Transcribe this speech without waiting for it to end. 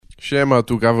Siema,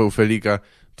 tu Gaweł Felika.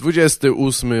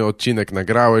 28 odcinek,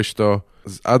 nagrałeś to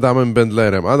z Adamem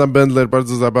Bendlerem. Adam Bendler,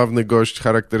 bardzo zabawny gość,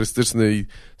 charakterystyczny i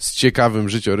z ciekawym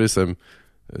życiorysem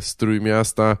z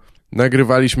Trójmiasta.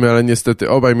 Nagrywaliśmy, ale niestety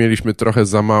obaj mieliśmy trochę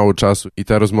za mało czasu i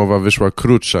ta rozmowa wyszła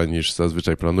krótsza niż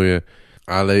zazwyczaj planuję,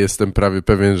 ale jestem prawie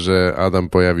pewien, że Adam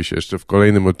pojawi się jeszcze w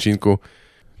kolejnym odcinku.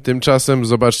 Tymczasem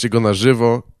zobaczcie go na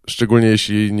żywo, szczególnie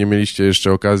jeśli nie mieliście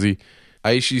jeszcze okazji.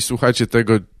 A jeśli słuchacie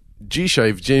tego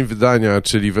dzisiaj, w dzień wydania,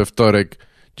 czyli we wtorek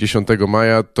 10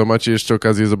 maja, to macie jeszcze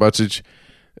okazję zobaczyć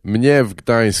mnie w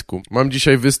Gdańsku. Mam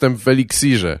dzisiaj występ w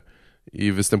Eliksirze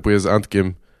i występuję z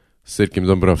Antkiem Syrkiem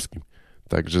Dąbrowskim.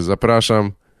 Także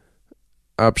zapraszam,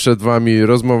 a przed wami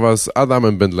rozmowa z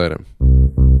Adamem Bendlerem.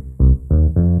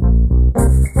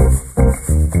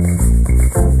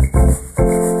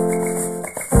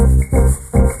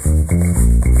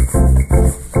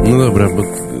 No dobra, bo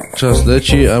czas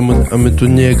leci, a my tu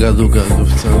nie gadu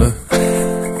wcale.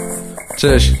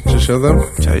 Cześć Adam?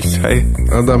 Cześć, hej.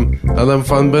 Adam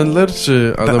Van Bendler,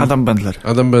 czy Adam? Adam Bendler.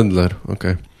 Adam Bendler,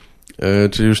 okej.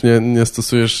 Czyli już nie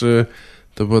stosujesz,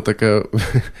 to była taka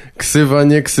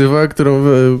nie ksywa, którą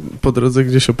po drodze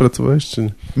gdzieś opracowałeś, czy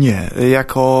nie? Nie,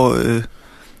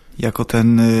 jako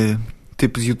ten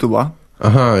typ z YouTube'a.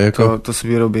 Aha, to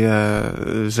sobie robię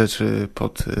rzeczy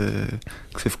pod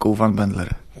ksywką Van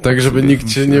Bendler. Tak, żeby nikt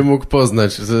cię nie mógł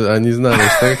poznać, ani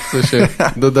znaleźć, tak? W sensie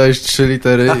dodajesz 3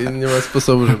 litery i nie ma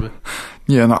sposobu, żeby...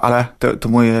 Nie, no ale to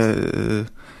moje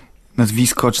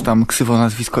nazwisko, czy tam ksywo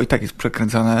nazwisko i tak jest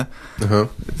przekręcane. Aha.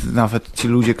 Nawet ci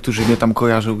ludzie, którzy mnie tam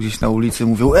kojarzą gdzieś na ulicy,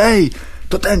 mówią: ej,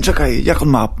 to ten, czekaj, jak on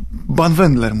ma? Van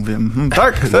Bendler. Mówię,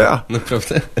 tak, to ja.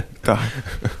 Naprawdę? Tak.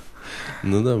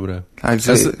 No dobra.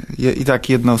 Także i tak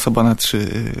 1 osoba na 3,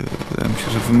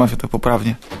 myślę, że wymawia to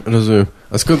poprawnie. Rozumiem.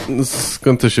 A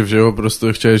skąd to się wzięło? Po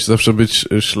prostu chciałeś zawsze być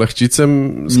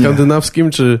szlachcicem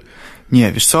skandynawskim, czy...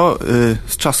 Nie, wiesz co,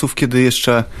 z czasów, kiedy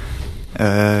jeszcze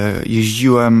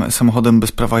jeździłem samochodem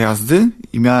bez prawa jazdy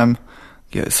i miałem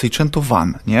Seicento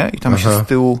van, nie? I tam się z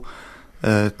tyłu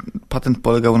patent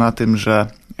polegał na tym, że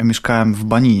ja mieszkałem w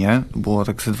Baninie, było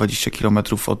tak ze 20 km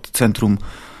od centrum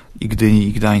i Gdyni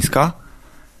i Gdańska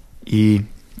i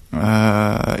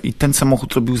ten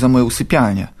samochód robił za moje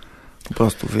usypialnię po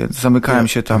prostu, więc zamykałem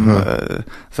się tam,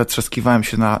 zatrzaskiwałem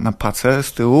się na pacę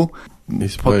z tyłu.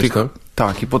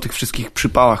 I po tych wszystkich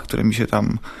przypałach, które mi się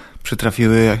tam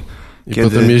przytrafiły. I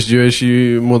potem jeździłeś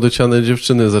i młodociane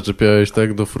dziewczyny zaczepiałeś,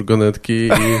 tak, do furgonetki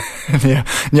i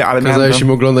nie, ale kazałeś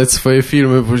im oglądać swoje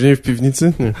filmy później w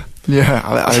piwnicy? Nie,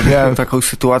 ale miałem taką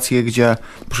sytuację, gdzie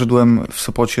poszedłem w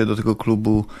Sopocie do tego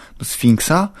klubu, do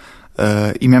Sfinksa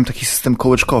i miałem taki system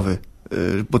kołeczkowy,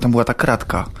 bo tam była ta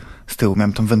kratka z tyłu.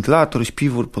 Miałem tam wentylator,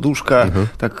 śpiwór, poduszkę,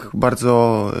 tak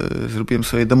bardzo zrobiłem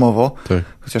sobie domowo, tak.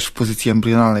 Chociaż w pozycji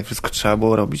embrionalnej wszystko trzeba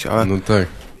było robić, ale... No tak.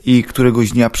 I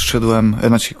któregoś dnia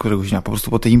po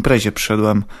prostu po tej imprezie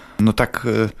przyszedłem, no tak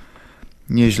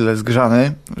nieźle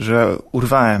zgrzany, że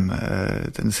urwałem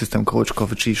ten system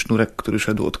kołeczkowy, czyli sznurek, który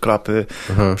szedł od klapy,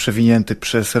 przewinięty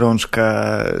przez rączkę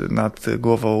nad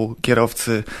głową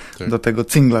kierowcy do tego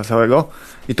cyngla całego.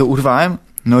 I to urwałem,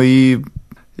 no i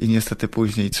niestety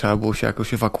później trzeba było się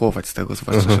jakoś ewakuować z tego,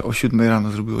 zwłaszcza, że o 7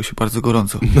 rano zrobiło się bardzo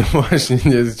gorąco. No właśnie,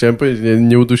 chciałem powiedzieć,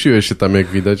 nie udusiłeś się tam, jak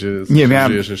widać. Nie,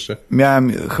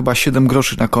 miałem chyba 7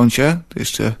 groszy na koncie, to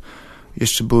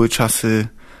jeszcze były czasy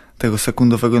tego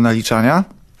sekundowego naliczania.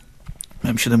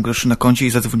 Miałem 7 groszy na koncie i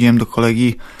zadzwoniłem do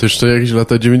kolegi. To jeszcze jakieś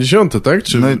lata 90, tak?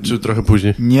 Czy trochę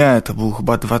później? Nie, to był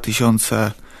chyba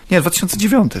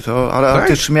 2009, ale tak?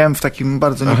 Też miałem w takim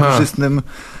bardzo niekorzystnym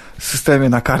systemie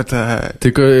na kartę.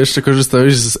 Tylko jeszcze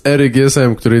korzystałeś z ery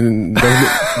GSM, której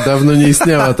dawno nie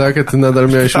istniała, tak? A ty nadal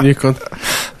miałeś u nich kont.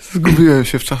 Zgubiłem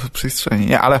się w czasoprzestrzeni.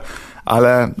 Nie,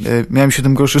 ale miałem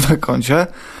 7 groszy na koncie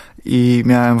i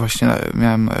miałem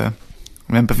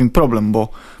pewien problem, bo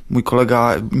mój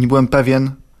kolega, nie byłem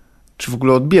pewien, czy w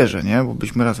ogóle odbierze, nie? Bo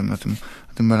byliśmy razem na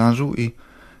tym melanżu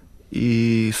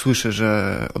i słyszę,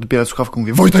 że odbiera słuchawkę,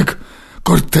 mówię: Wojtek,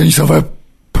 korty tenisowe,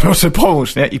 proszę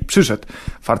pomóż, nie? I przyszedł.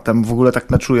 Fartem w ogóle tak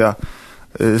na czuja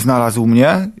znalazł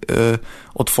mnie,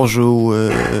 otworzył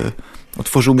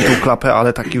mi tą klapę,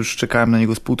 ale tak już czekałem na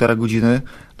niego z 1,5 godziny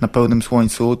na pełnym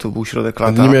słońcu, to był środek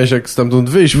lata. Nie miałeś jak stamtąd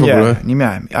wyjść w ogóle? Nie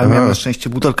miałem, ale miałem na szczęście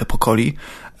butelkę po coli,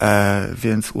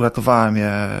 więc uratowałem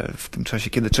je w tym czasie,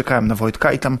 kiedy czekałem na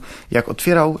Wojtka i tam jak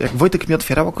Wojtek mi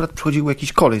otwierał, akurat przychodził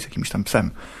jakiś kolej z jakimś tam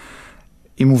psem.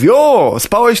 I mówi: o,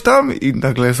 spałeś tam? I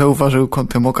nagle zauważył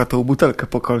kątem oka tą butelkę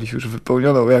po coli już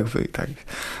wypełnioną jakby i tak.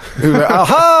 I mówię: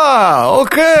 aha,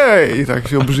 okej. I tak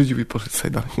się obrzydził i poszedł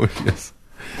sobie dalej.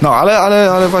 No,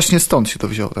 ale właśnie stąd się to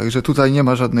wzięło. Także tutaj nie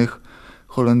ma żadnych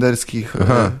holenderskich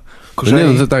tylko że...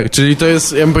 No nie, no to tak, czyli to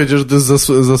jest, ja bym powiedział, że to jest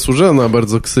zasłużona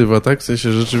bardzo ksywa, tak? W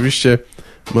sensie rzeczywiście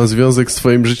ma związek z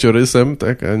twoim życiorysem,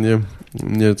 tak? A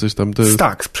nie coś tam to jest...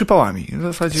 Tak, z przypałami. W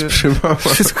zasadzie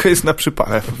wszystko jest na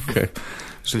przypale. Okay.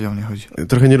 Jeżeli o mnie chodzi.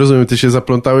 Trochę nie rozumiem, ty się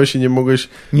zaplątałeś i nie mogłeś...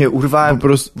 Nie, urwałem, po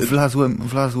prostu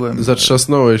wlazłem...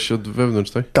 Zatrzasnąłeś od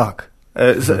wewnątrz, tak? Tak.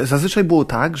 Zazwyczaj było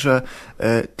tak, że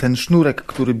ten sznurek,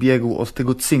 który biegł od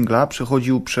tego cingla,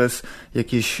 przechodził przez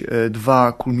jakieś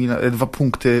dwa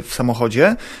punkty w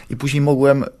samochodzie i później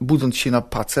mogłem, budząc się na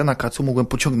pace, na kacu, mogłem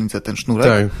pociągnąć za ten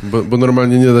sznurek. Tak, bo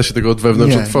normalnie nie da się tego od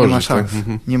wewnątrz otworzyć. Nie ma szans.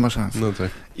 Tak? Nie ma szans. No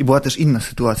tak. I była też inna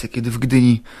sytuacja, kiedy w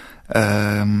Gdyni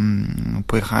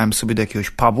pojechałem sobie do jakiegoś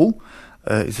pubu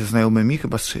ze znajomymi,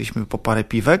 chyba strzeliśmy po parę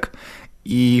piwek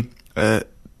i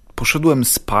poszedłem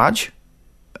spać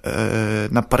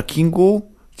na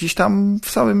parkingu gdzieś tam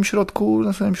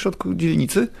na samym środku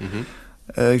dzielnicy,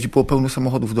 gdzie było pełno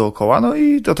samochodów dookoła, no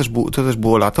i to też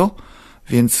było lato,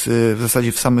 więc w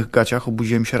zasadzie w samych gaciach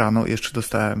obudziłem się rano i jeszcze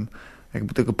dostałem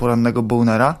jakby tego porannego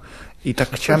bonera i tak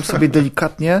chciałem sobie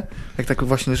delikatnie, jak tak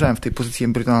właśnie leżałem w tej pozycji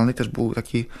embrionalnej, też był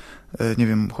taki, nie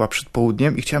wiem, chyba przed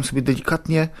południem i chciałem sobie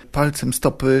delikatnie palcem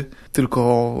stopy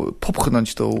tylko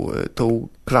popchnąć tą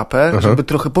klapę, żeby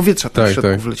trochę powietrza tam w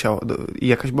środku wleciało. I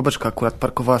jakaś babeczka akurat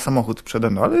parkowała samochód przede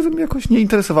mną, ale jakoś nie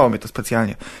interesowało mnie to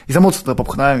specjalnie. I za mocno to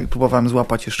popchnąłem i próbowałem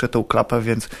złapać jeszcze tą klapę,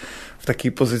 więc w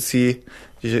takiej pozycji,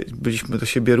 gdzie byliśmy do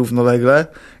siebie równolegle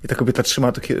i ta kobieta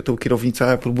trzyma tą kierownicę,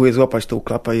 ja próbuję złapać tą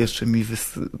klapę i jeszcze mi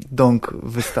dąg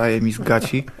wystaje mi z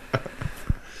gaci.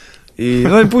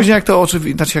 No i później jak to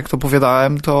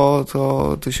opowiadałem, to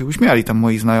się uśmiali tam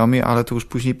moi znajomi, ale to już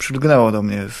później przylgnęło do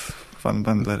mnie z Van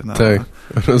Bendler na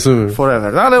rozumiem.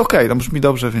 Forever. No ale okej, no brzmi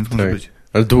dobrze, więc może być.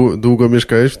 Ale długo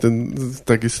mieszkałeś w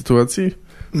takiej sytuacji?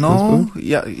 No,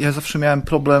 ja zawsze miałem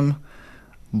problem,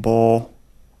 bo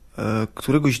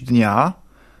któregoś dnia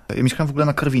ja mieszkałem w ogóle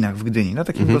na Karwinach w Gdyni, na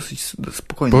takim dosyć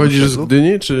spokojnym Pochodzisz z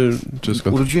Gdyni, czy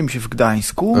skąd? Urodziłem się w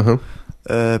Gdańsku.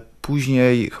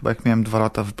 Później, chyba jak miałem 2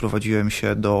 lata, wyprowadziłem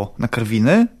się na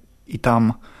Karwiny i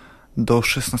tam do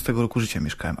 16 roku życia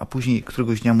mieszkałem. A później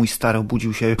któregoś dnia mój stary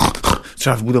obudził się,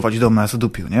 trzeba wbudować dom na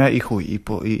Zadupiu, nie? I chuj.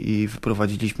 I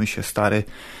wyprowadziliśmy się, stary,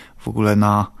 w ogóle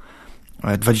na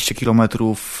 20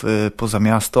 kilometrów poza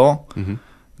miasto,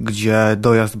 gdzie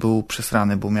dojazd był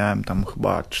przesrany, bo miałem tam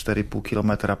chyba 4,5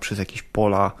 kilometra przez jakieś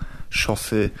pola,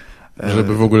 szosy.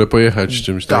 Żeby w ogóle pojechać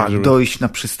czymś, tak? Tak, dojść na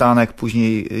przystanek,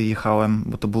 później jechałem,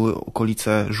 bo to były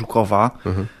okolice Żukowa,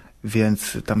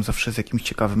 więc tam zawsze z jakimś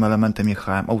ciekawym elementem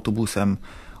jechałem, autobusem,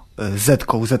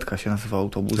 Zetka się nazywa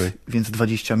autobus, więc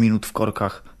 20 minut w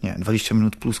korkach, 20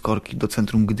 minut plus korki do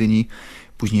centrum Gdyni,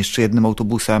 później jeszcze jednym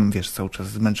autobusem, wiesz, cały czas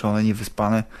zmęczony,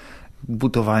 niewyspany,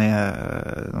 butowanie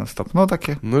non-stop, no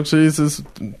takie. No, czyli to jest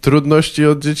trudności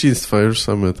od dzieciństwa już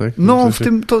same, tak? No, w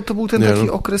tym to był ten taki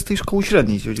okres tej szkoły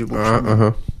średniej, gdzie był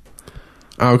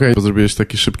okej. Zrobiłeś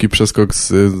taki szybki przeskok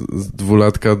z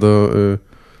 2-latka do...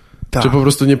 Tak. Czy po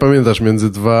prostu nie pamiętasz między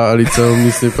 2 a liceum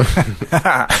nic nie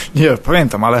pamiętasz? Nie,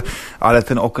 pamiętam, ale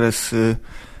ten okres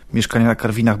mieszkania na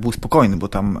Karwinach był spokojny, bo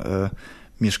tam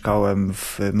mieszkałem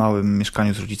w małym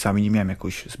mieszkaniu z rodzicami, nie miałem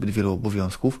jakoś zbyt wielu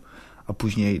obowiązków, a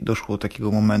później doszło do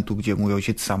takiego momentu, gdzie mój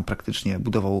ojciec sam praktycznie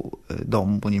budował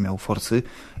dom, bo nie miał forsy.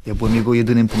 Ja byłem jego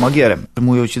jedynym pomagierem.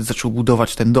 Mój ojciec zaczął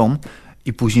budować ten dom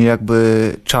i później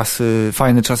jakby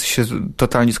fajne czasy się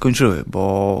totalnie skończyły,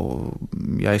 bo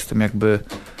ja jestem jakby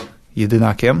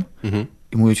jedynakiem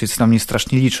i mój ojciec na mnie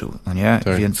strasznie liczył, no nie?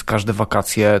 Tak. Więc każde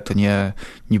wakacje to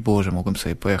nie było, że mogłem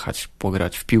sobie pojechać,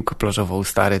 pograć w piłkę plażową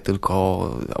stary,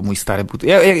 tylko a mój stary był...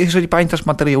 Jeżeli pamiętasz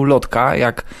materiał Lotka,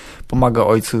 jak pomaga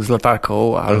ojcu z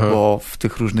latarką, albo w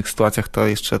tych różnych sytuacjach, to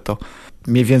jeszcze to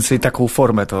mniej więcej taką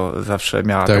formę to zawsze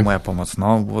miała ta moja pomoc.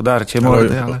 No, było darcie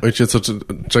mordy, ale... Ojciec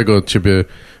czego od ciebie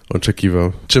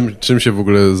oczekiwał? Czym się w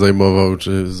ogóle zajmował,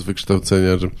 czy z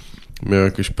wykształcenia, że miał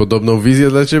jakąś podobną wizję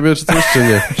dla ciebie, czy coś,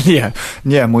 czy nie?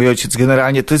 Nie, mój ojciec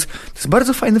generalnie to jest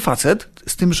bardzo fajny facet,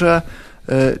 z tym, że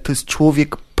to jest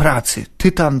człowiek pracy,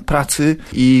 tytan pracy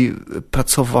i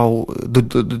pracował,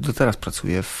 do teraz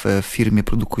pracuje w firmie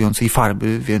produkującej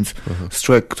farby, więc jest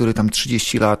człowiek, który tam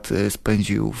 30 lat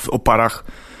spędził w oparach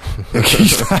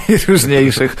jakichś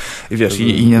najróżniejszych, wiesz,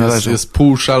 i nie należy. Jest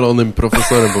półszalonym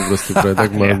profesorem po prostu,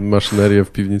 tak ma maszynerię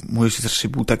w piwnicy. Mój ojciec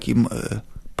raczej był takim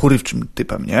porywczym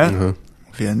typem, nie?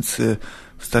 Więc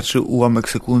wystarczy ułamek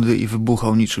sekundy i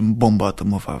wybuchał niczym bomba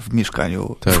atomowa w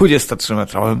mieszkaniu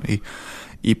 23-metrowym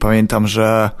i pamiętam,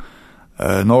 że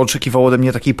oczekiwał ode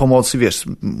mnie takiej pomocy, wiesz,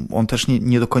 on też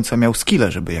nie do końca miał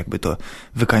skille, żeby jakby to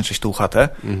wykańczać tą chatę,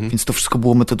 więc to wszystko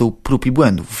było metodą prób i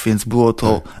błędów, więc było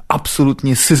to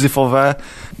absolutnie syzyfowe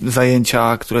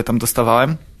zajęcia, które tam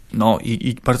dostawałem. No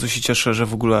i bardzo się cieszę, że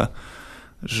w ogóle,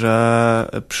 że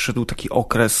przyszedł taki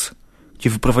okres, gdzie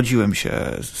wyprowadziłem się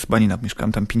z Banina,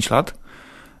 mieszkałem tam 5 lat.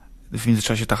 W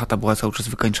międzyczasie ta chata była cały czas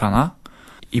wykańczana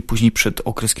i później przyszedł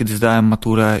okres, kiedy zdałem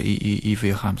maturę i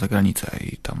wyjechałem za granicę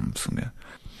i tam w sumie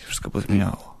się wszystko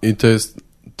pozmieniało. I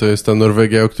to jest ta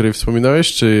Norwegia, o której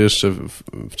wspominałeś, czy jeszcze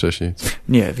wcześniej?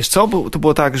 Nie, wiesz co, to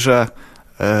było tak, że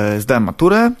zdałem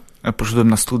maturę, poszedłem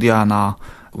na studia na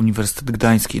Uniwersytet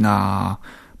Gdański na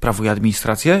prawo i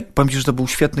administrację. Powiem ci, że to był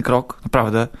świetny krok,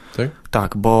 naprawdę. Tak?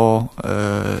 Tak, bo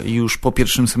już po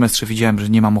pierwszym semestrze widziałem, że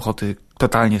nie mam ochoty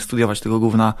totalnie studiować tego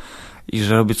gówna i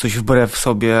że robię coś wbrew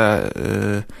sobie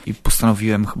i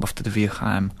postanowiłem, chyba wtedy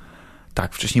wyjechałem.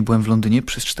 Tak, wcześniej byłem w Londynie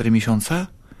przez 4 miesiące.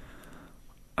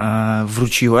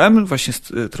 Wróciłem, właśnie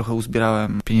trochę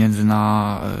uzbierałem pieniędzy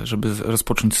żeby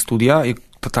rozpocząć studia i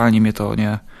totalnie mnie to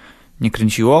nie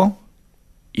kręciło.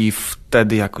 I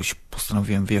wtedy jakoś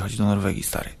postanowiłem wyjechać do Norwegii,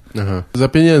 stary. Aha. Za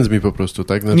pieniędzmi po prostu,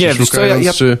 tak? Znaczy, nie, wiesz co,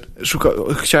 ja czy...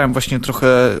 chciałem właśnie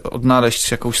trochę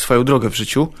odnaleźć jakąś swoją drogę w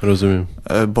życiu. Rozumiem.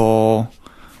 Bo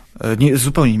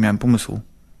zupełnie nie miałem pomysłu.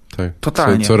 Tak.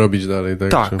 Totalnie. Co robić dalej,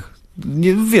 tak? Tak.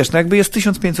 Nie, wiesz, no jakby jest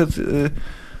 1500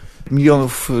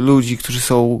 milionów ludzi, którzy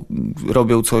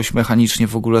robią coś mechanicznie,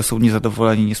 w ogóle są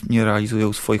niezadowoleni, nie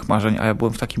realizują swoich marzeń, a ja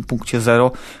byłem w takim punkcie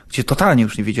zero, gdzie totalnie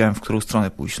już nie wiedziałem, w którą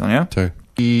stronę pójść, no nie? Tak.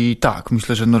 I tak,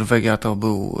 myślę, że Norwegia to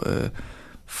był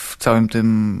w całym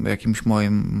tym jakimś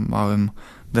moim małym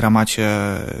dramacie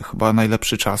chyba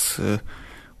najlepszy czas,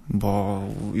 bo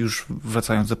już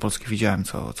wracając do Polski widziałem,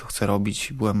 co chcę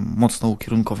robić. Byłem mocno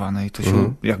ukierunkowany i to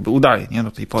się jakby udaje, nie?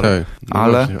 Do tej pory. Tak,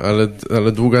 no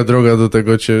ale długa droga do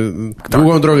tego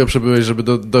długą drogę przebyłeś, żeby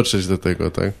dotrzeć do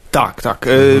tego, tak? Tak.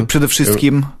 Przede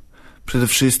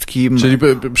wszystkim... Czyli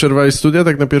przerwałeś studia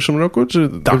tak na pierwszym roku, czy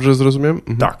dobrze zrozumiałem?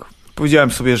 Mhm. Tak.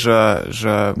 Powiedziałem sobie,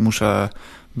 że muszę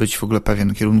być w ogóle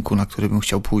pewien kierunku, na który bym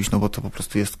chciał pójść, no bo to po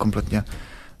prostu jest kompletnie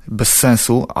bez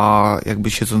sensu, a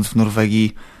jakby siedząc w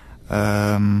Norwegii...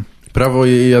 Prawo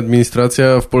i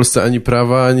administracja, w Polsce ani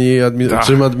prawa, ani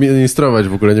czym administrować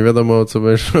w ogóle, nie wiadomo, o co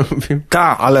będziesz robił.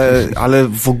 Tak, ale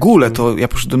w ogóle to ja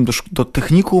poszedłem do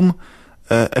technikum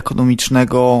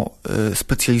ekonomicznego,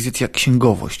 specjalizacja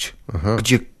księgowość,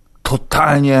 gdzie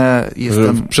totalnie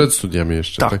jestem... Przed studiami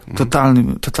jeszcze. Tak,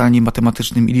 totalnie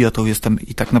matematycznym idiotą jestem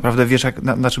i tak naprawdę wiesz,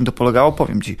 na czym to polegało?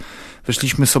 Powiem ci.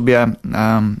 Wyszliśmy sobie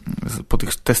po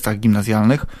tych testach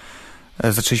gimnazjalnych,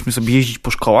 zaczęliśmy sobie jeździć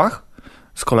po szkołach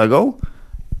z kolegą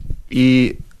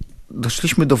i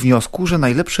doszliśmy do wniosku, że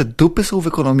najlepsze dupy są w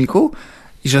ekonomiku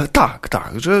i że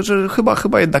że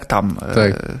chyba jednak tam.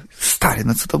 Tak. Stary,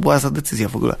 no co to była za decyzja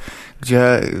w ogóle?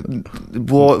 Gdzie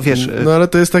było, wiesz... No ale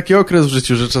to jest taki okres w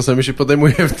życiu, że czasami się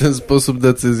podejmuje w ten sposób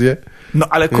decyzje. No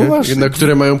ale kumasz... Na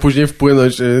które mają później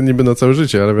wpłynąć niby na całe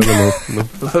życie, ale wiadomo. No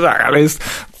tak, ale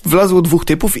wlazło 2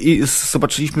 typów i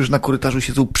zobaczyliśmy, że na korytarzu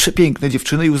siedzą przepiękne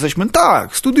dziewczyny i uznaliśmy, tak,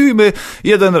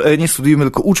 nie studiujmy,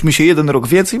 tylko uczmy się 1 rok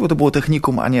więcej, bo to było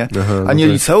technikum, a nie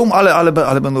liceum, ale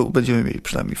będziemy mieli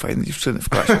przynajmniej fajne dziewczyny w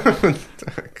klasie.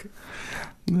 Tak.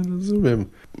 No rozumiem.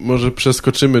 Może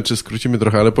przeskoczymy, czy skrócimy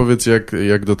trochę, ale powiedz,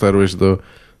 jak dotarłeś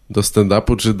do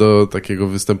stand-upu, czy do takiego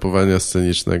występowania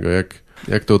scenicznego?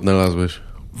 Jak to odnalazłeś?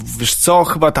 Wiesz co,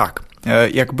 chyba tak.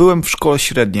 Jak byłem w szkole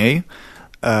średniej,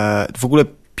 w ogóle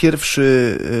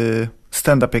pierwszy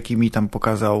stand-up, jaki mi tam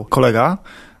pokazał kolega,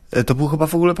 to był chyba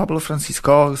w ogóle Pablo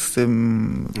Francisco z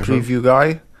tym Preview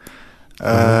Guy.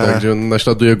 Tak, gdzie on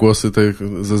naśladuje głosy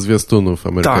ze zwiastunów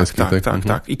amerykańskich.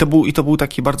 Tak. I to był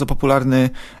taki bardzo popularny,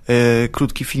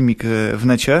 krótki filmik w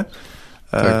necie.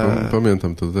 Tak,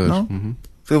 pamiętam to też. No,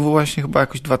 to był właśnie chyba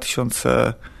jakoś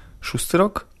 2006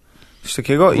 rok. Coś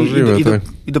takiego. Możliwe,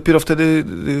 I dopiero wtedy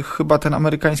chyba ten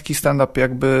amerykański stand-up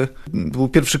jakby był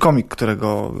pierwszy komik,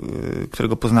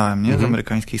 którego poznałem, nie? Z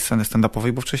amerykańskiej sceny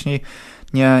stand-upowej, bo wcześniej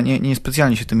nie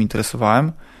specjalnie się tym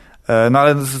interesowałem. No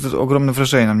ale ogromne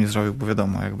wrażenie na mnie zrobił, bo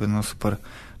wiadomo, jakby no super.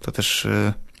 To też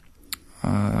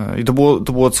i to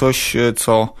było coś,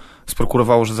 co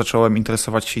sprokurowało, że zacząłem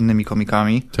interesować się innymi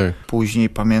komikami. Tak. Później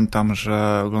pamiętam,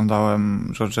 że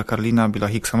oglądałem George'a Carlina, Billa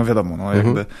Hicksa, no wiadomo, no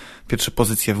jakby pierwsze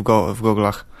pozycje w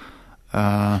goglach.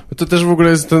 To też w ogóle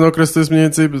jest ten okres, to jest mniej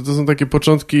więcej, to są takie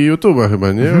początki YouTube'a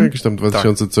chyba, nie? Jakieś tam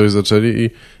 2000 coś zaczęli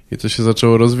i to się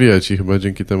zaczęło rozwijać i chyba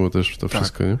dzięki temu też to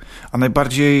wszystko, nie? A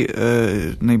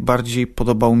najbardziej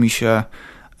podobał mi się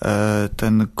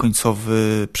ten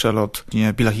końcowy przelot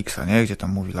Billa Hicksa, nie? Gdzie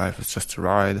tam mówi Life is just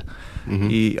a ride.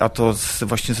 A to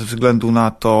właśnie ze względu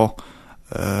na to,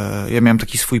 Ja miałem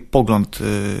taki swój pogląd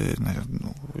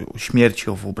o śmierci,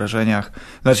 o wyobrażeniach.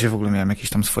 Znaczy w ogóle miałem jakieś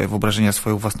tam swoje wyobrażenia,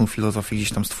 swoją własną filozofię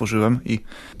gdzieś tam stworzyłem i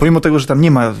pomimo tego, że tam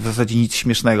nie ma w zasadzie nic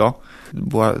śmiesznego,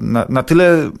 była na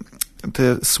tyle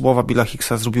te słowa Billa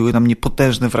Hicksa zrobiły na mnie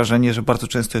potężne wrażenie, że bardzo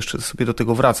często jeszcze sobie do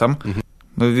tego wracam.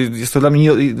 No, jest to dla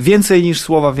mnie więcej niż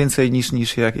słowa, więcej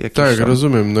niż jakieś Tak, tam...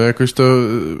 rozumiem. No jakoś to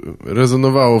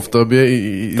rezonowało w tobie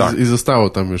i zostało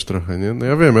tam już trochę, nie? No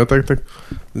ja wiem, ja tak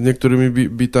z niektórymi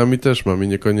bitami też mam i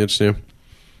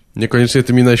niekoniecznie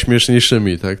tymi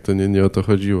najśmieszniejszymi, tak? To nie o to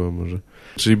chodziło może.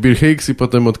 Czyli Bill Hicks i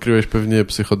potem odkryłeś pewnie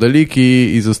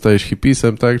psychodeliki i zostałeś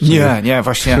hipisem, tak? Czy Nie,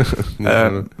 właśnie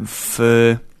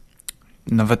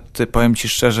nawet powiem ci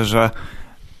szczerze, że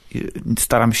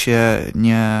staram się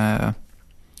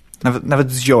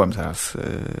nawet z ziołem teraz.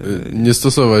 Nie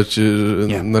stosować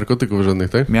narkotyków żadnych,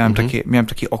 tak? Miałem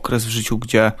taki okres w życiu,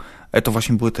 gdzie to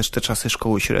właśnie były też te czasy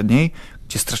szkoły średniej,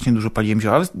 gdzie strasznie dużo paliłem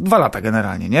zioła. 2 lata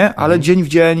generalnie, nie? Ale dzień w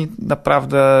dzień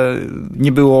naprawdę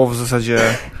nie było w zasadzie...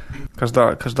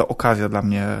 Każda okazja dla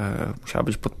mnie musiała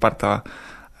być podparta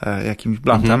jakimś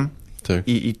blantem. Tak.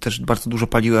 I też bardzo dużo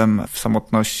paliłem w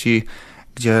samotności,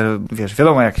 gdzie, wiesz,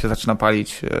 wiadomo jak się zaczyna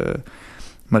palić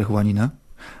marihuaninę,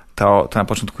 to na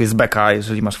początku jest beka,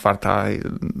 jeżeli masz farta,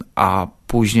 a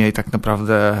później tak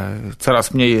naprawdę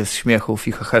coraz mniej jest śmiechów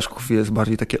i heheszków i jest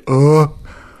bardziej takie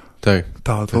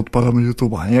to odpalamy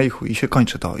YouTube'a, nie? I się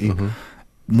kończy to. I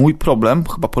mój problem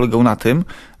chyba polegał na tym,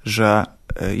 że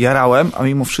jarałem, a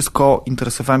mimo wszystko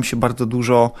interesowałem się bardzo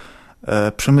dużo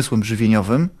przemysłem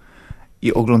żywieniowym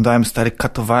i oglądałem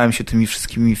katowałem się tymi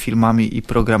wszystkimi filmami i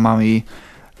programami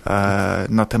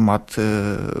na temat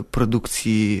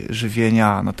produkcji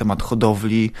żywienia, na temat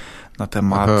hodowli, na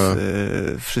temat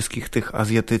wszystkich tych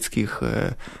azjatyckich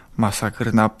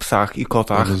masakr na psach i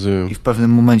kotach. I w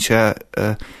pewnym momencie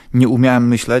nie umiałem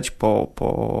myśleć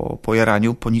po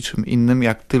jaraniu, po niczym innym,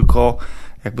 jak tylko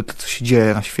jakby to, co się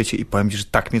dzieje na świecie i powiem ci, że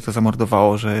tak mnie to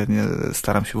zamordowało, że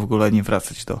staram się w ogóle nie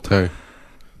wracać do... Tak.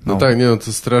 No tak,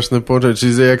 to straszne połączenie.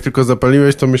 Czyli jak tylko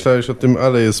zapaliłeś, to myślałeś o tym,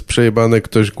 ale jest przejebane,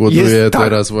 ktoś głoduje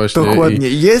teraz właśnie. Dokładnie,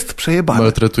 jest przejebane.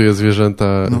 Maltretuje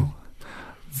zwierzęta. No.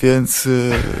 Więc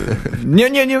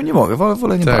nie mogę,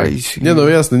 wolę nie palić. Nie, no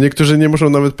jasne, niektórzy nie muszą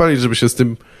nawet palić, żeby się z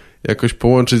tym jakoś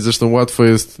połączyć. Zresztą łatwo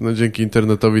jest, dzięki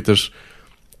internetowi też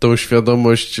tą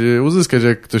świadomość uzyskać,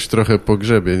 jak ktoś trochę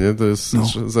pogrzebie, nie? To jest,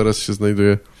 zaraz się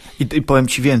znajduje I powiem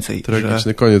ci więcej.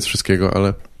 Tragiczny koniec wszystkiego,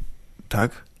 ale...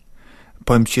 Tak.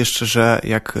 Powiem ci jeszcze, że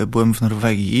jak byłem w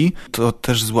Norwegii, to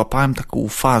też złapałem taką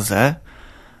fazę,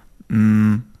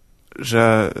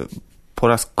 że po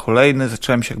raz kolejny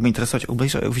zacząłem się jakby interesować.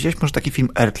 Widziałeś może taki film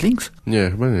Earthlings?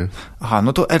 Nie, chyba nie. Aha,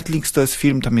 no to Earthlings to jest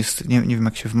film, tam jest, nie wiem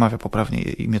jak się wymawia poprawnie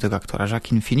imię tego aktora,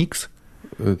 Joaquin Phoenix?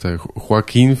 Tak,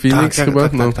 Joaquin Phoenix chyba?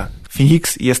 Tak.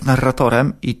 Phoenix jest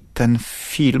narratorem i ten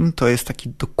film to jest taki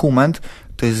dokument,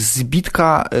 to jest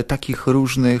zbitka takich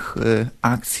różnych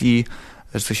akcji,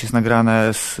 że coś jest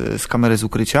nagrane z kamery z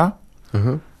ukrycia.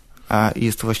 I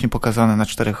jest to właśnie pokazane na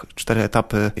 4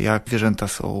 etapy, jak zwierzęta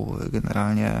są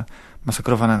generalnie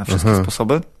masakrowane na wszystkie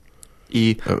sposoby.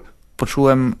 I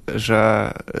poczułem,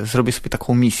 że zrobię sobie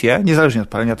taką misję, niezależnie od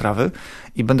palenia trawy,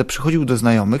 i będę przychodził do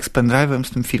znajomych z pendrive'em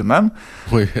z tym filmem.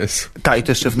 O Jezu. Tak, i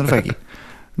to jeszcze w Norwegii.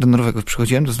 Do Norwegii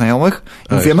przychodziłem, do znajomych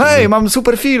i mówiłem, hej, mam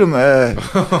super film,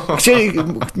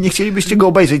 nie chcielibyście go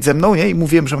obejrzeć ze mną, nie? I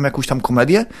mówiłem, że mam jakąś tam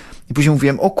komedię i później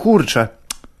mówiłem, o kurczę,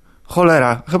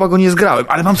 cholera, chyba go nie zgrałem,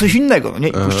 ale mam coś innego, nie?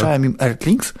 I puszczałem im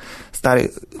Earthlings, stary,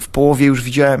 w połowie już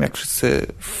widziałem, jak wszyscy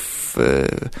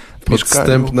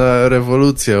podstępna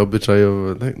rewolucja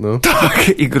obyczajowa, tak? No. Tak,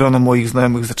 i grono moich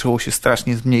znajomych zaczęło się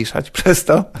strasznie zmniejszać przez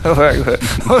to.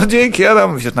 Dzięki,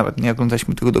 Adam. Myślę, że nawet nie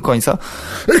oglądaliśmy tego do końca.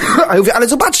 A ja mówię, ale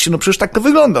zobaczcie, no przecież tak to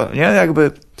wygląda, nie?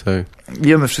 Jakby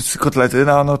jemy wszyscy kotlety,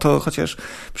 no to chociaż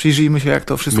przyjrzyjmy się, jak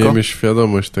to wszystko... Miejmy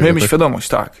świadomość tego. Miejmy świadomość,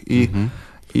 tak.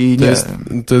 I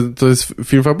to jest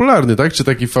film fabularny, tak? Czy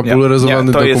taki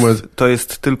fabularyzowany dokument? To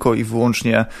jest tylko i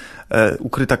wyłącznie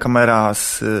ukryta kamera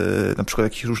z na przykład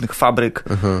jakichś różnych fabryk.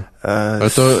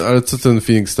 Ale co ten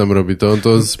Phoenix tam robi? To on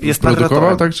to jest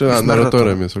produkował, tak? Czy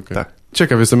narratorem jest, okej. Tak.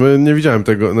 Ciekaw jestem, nie widziałem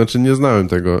tego, znaczy nie znałem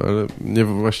tego, ale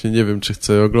właśnie nie wiem, czy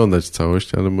chcę oglądać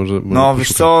całość, ale może no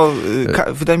wiesz co,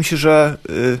 wydaje mi się, że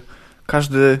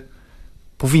każdy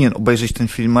powinien obejrzeć ten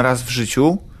film raz w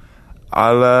życiu,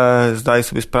 ale zdaję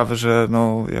sobie sprawę, że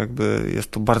jakby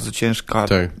jest to bardzo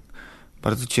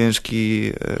bardzo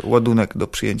ciężki ładunek do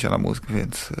przyjęcia na mózg,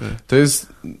 więc...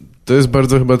 To jest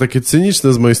bardzo chyba takie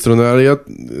cyniczne z mojej strony, ale ja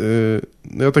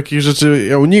takich rzeczy,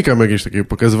 ja unikam jakiegoś takiego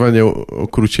pokazywania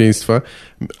okrucieństwa,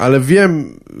 ale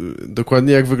wiem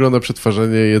dokładnie, jak wygląda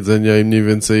przetwarzanie jedzenia i mniej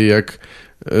więcej jak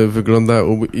wygląda.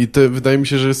 I wydaje mi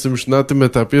się, że jestem już na tym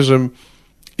etapie, że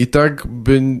i tak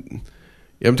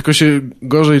ja bym tylko się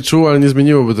gorzej czuł, ale nie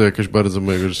zmieniłoby to jakoś bardzo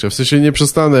mojego życia. W sensie nie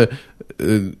przestanę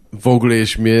w ogóle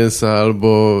jeść mięsa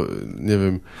albo, nie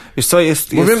wiem. Wiesz co,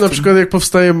 Bo wiem na przykład, jak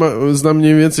powstaje, znam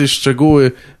mniej więcej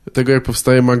szczegóły tego, jak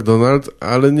powstaje McDonald's,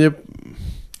 ale nie...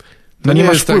 No nie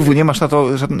masz wpływu, nie masz na to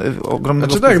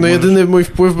ogromnego wpływu. Tak, jedyny mój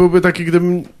wpływ byłby taki,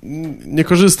 gdybym nie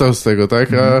korzystał z tego, tak?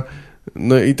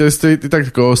 No i to jest i tak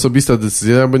tylko osobista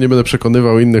decyzja, bo nie będę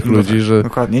przekonywał innych ludzi, tak, że...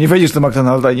 Dokładnie, nie wejdziesz do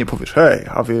McDonalda i nie powiesz, hej,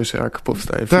 a wiesz jak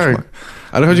powstaje Tak,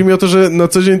 ale chodzi mi o to, że na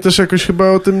co dzień też jakoś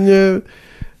chyba o tym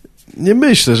nie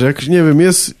myślę, że jakoś, nie wiem,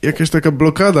 jest jakaś taka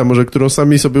blokada może, którą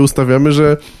sami sobie ustawiamy,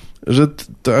 że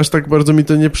to aż tak bardzo mi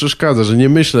to nie przeszkadza, że nie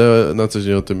myślę na co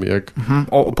dzień o tym, jak...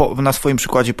 Na swoim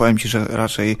przykładzie powiem ci, że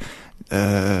raczej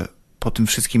po tym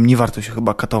wszystkim nie warto się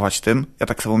chyba katować tym. Ja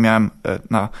tak samo miałem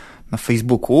na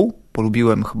Facebooku,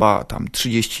 polubiłem chyba tam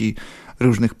 30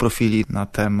 różnych profili na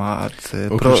temat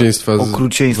okrucieństwa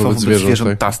wobec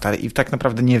zwierząt. Tak. Stary. I tak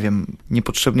naprawdę nie wiem,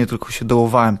 niepotrzebnie tylko się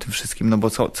dołowałem tym wszystkim, no bo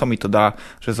co mi to da,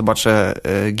 że zobaczę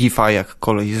gifa, jak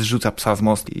koleś zrzuca psa z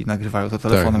mostu i nagrywają to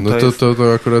telefonem. Tak, no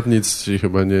to akurat nic ci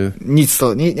chyba nie...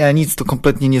 Nic to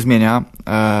kompletnie nie zmienia.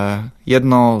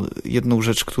 Jedną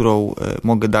rzecz, którą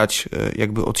mogę dać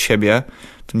jakby od siebie,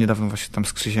 to niedawno właśnie tam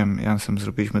z Krzysiem Jansem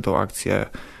zrobiliśmy tą akcję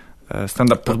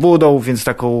stand-up pod budą, więc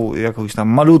taką jakąś tam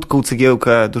malutką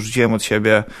cegiełkę dorzuciłem od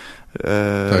siebie.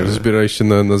 Tak, że zbieraliście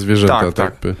na zwierzęta,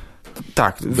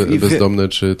 tak. Bezdomne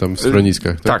czy tam w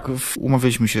schroniskach, tak? Tak,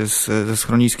 umawialiśmy się ze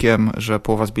schroniskiem, że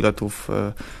połowa z biletów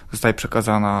zostaje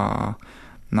przekazana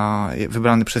na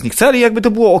wybrany przez nich cel i jakby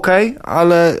to było okej,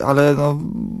 ale no,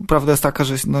 prawda jest taka,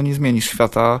 że no, nie zmienisz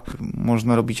świata.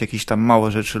 Można robić jakieś tam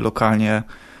małe rzeczy lokalnie,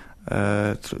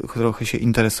 trochę się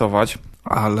interesować,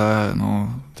 ale no...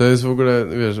 To jest w ogóle,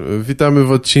 wiesz, witamy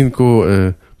w odcinku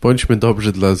Bądźmy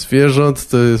dobrzy dla zwierząt,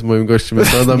 to jest moim gościem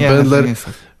Adam Bendler.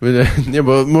 Nie,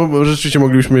 bo rzeczywiście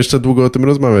moglibyśmy jeszcze długo o tym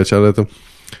rozmawiać, ale to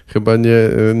chyba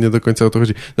nie do końca o to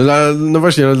chodzi. No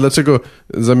właśnie, ale dlaczego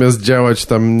zamiast działać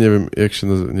tam, nie wiem, jak się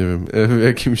nazywa, nie wiem, w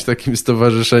jakimś takim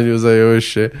stowarzyszeniu zająłeś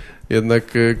się jednak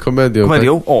komedią?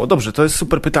 Komedią? Tak? O, dobrze, to jest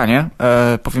super pytanie.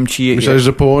 Powiem ci... Myślałeś,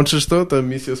 że połączysz to, tę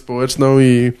misję społeczną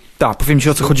i... Tak, powiem ci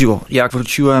o co chodziło. Jak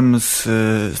wróciłem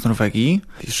z Norwegii,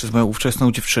 jeszcze z moją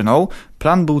ówczesną dziewczyną,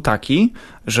 plan był taki,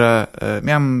 że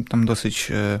miałem tam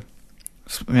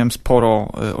miałem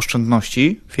sporo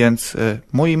oszczędności, więc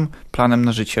moim planem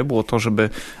na życie było to, żeby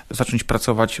zacząć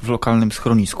pracować w lokalnym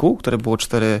schronisku, które było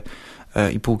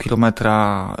 4,5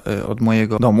 kilometra od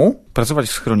mojego domu, pracować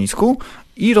w schronisku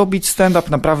i robić stand-up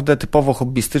naprawdę typowo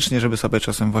hobbystycznie, żeby sobie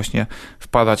czasem właśnie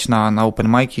wpadać na open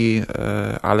mic'i,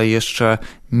 ale jeszcze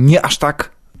nie aż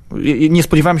tak. Nie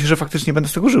spodziewałem się, że faktycznie będę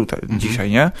z tego żył dzisiaj,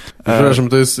 nie? Przepraszam,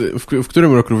 to jest... W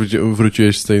którym roku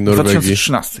wróciłeś z tej Norwegii?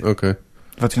 2013. Okej.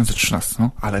 2013,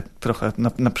 no, ale trochę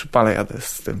na przypale jadę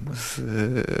z tym,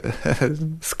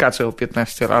 skaczę o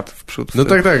 15 lat w przód. No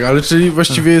tak, ale czyli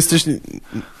właściwie jesteś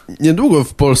niedługo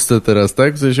w Polsce teraz,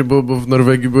 tak? W sensie, bo w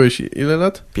Norwegii byłeś ile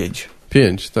lat? 5,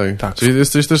 tak. Czyli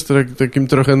jesteś też takim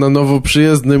trochę na nowo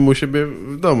przyjezdnym u siebie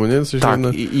w domu, nie? Tak,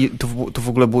 i to w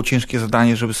ogóle było ciężkie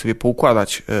zadanie, żeby sobie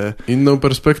poukładać. Inną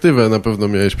perspektywę na pewno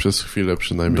miałeś przez chwilę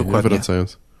przynajmniej, nie?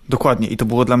 Wracając. Dokładnie. I to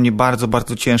było dla mnie bardzo,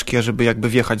 bardzo ciężkie, żeby jakby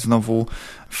wjechać znowu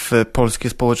w polskie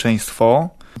społeczeństwo.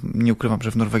 Nie ukrywam,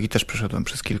 że w Norwegii też przeszedłem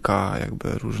przez kilka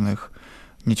jakby różnych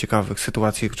nieciekawych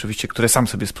sytuacji, oczywiście, które sam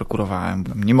sobie sprokurowałem.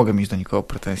 Nie mogę mieć do nikogo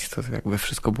pretensji, to jakby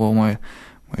wszystko było moje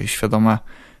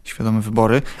świadome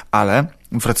wybory, ale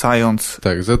wracając...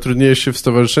 Tak, zatrudniłeś się w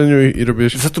stowarzyszeniu i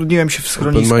robiłeś... Zatrudniłem się w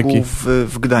schronisku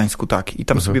w Gdańsku, tak. I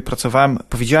tam sobie pracowałem.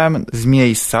 Powiedziałem z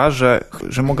miejsca, że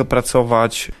mogę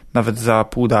pracować nawet za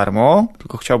pół darmo,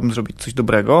 tylko chciałbym zrobić coś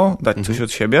dobrego, dać coś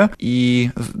od siebie i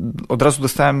od razu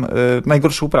dostałem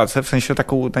najgorszą pracę, w sensie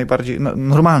taką najbardziej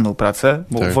normalną pracę,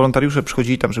 bo wolontariusze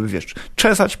przychodzili tam, żeby wiesz,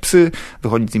 czesać psy,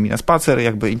 wychodzić z nimi na spacer,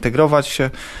 jakby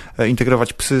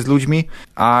integrować psy z ludźmi,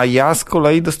 a ja z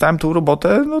kolei dostałem tą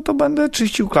robotę, no to będę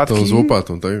czyścił klatki. Tą z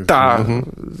łopatą, tak? Tak,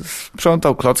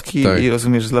 sprzątał klocki i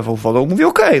rozumiesz, zlewał wodą. Mówię,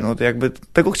 okej, no to jakby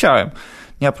tego chciałem,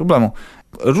 nie ma problemu.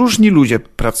 Różni ludzie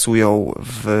pracują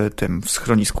w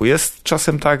schronisku. Jest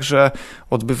czasem tak, że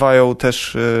odbywają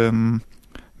też,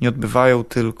 nie odbywają,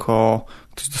 tylko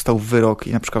ktoś dostał wyrok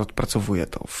i na przykład odpracowuje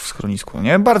to w schronisku,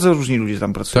 nie? Bardzo różni ludzie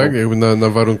tam pracują. Tak? Jakby na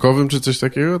warunkowym czy coś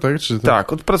takiego, tak?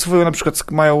 Tak, odpracowują na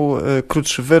przykład, mają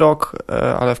krótszy wyrok,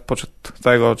 ale w poczet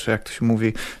tego, czy jak to się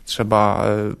mówi,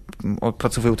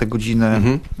 odpracowują te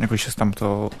godziny, jakoś jest tam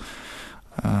to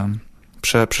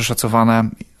przeszacowane,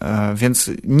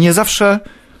 więc nie zawsze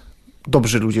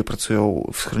dobrzy ludzie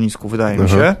pracują w schronisku, wydaje mi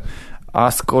się,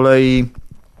 a z kolei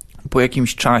po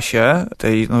jakimś czasie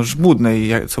tej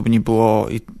żmudnej, co by nie było,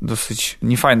 i dosyć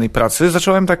niefajnej pracy,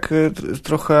 zacząłem tak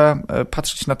trochę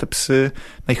patrzeć na te psy,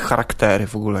 na ich charaktery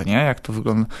w ogóle, nie? Jak to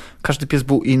wygląda. Każdy pies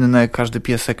był inny, każdy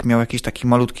piesek miał jakiś taki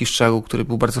malutki szczegół, który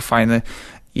był bardzo fajny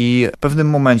i w pewnym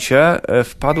momencie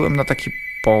wpadłem na taki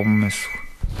pomysł.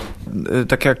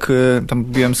 Tak jak tam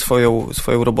robiłem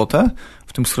swoją robotę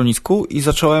w tym schronisku i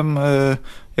zacząłem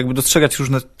jakby dostrzegać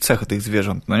różne cechy tych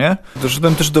zwierząt, no nie?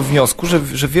 Doszedłem też do wniosku,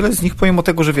 że wiele z nich, pomimo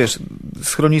tego, że wiesz,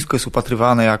 schronisko jest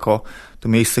upatrywane jako to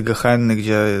miejsce gehenny,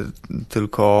 gdzie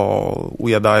tylko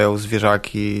ujadają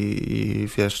zwierzaki i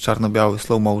wiesz, czarno-biały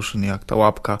slow motion, jak ta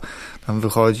łapka tam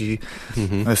wychodzi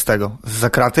z tego, z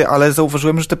zakraty, ale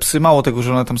zauważyłem, że te psy, mało tego,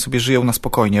 że one tam sobie żyją na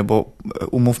spokojnie, bo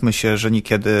umówmy się, że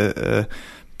niekiedy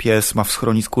pies ma w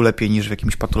schronisku lepiej niż w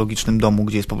jakimś patologicznym domu,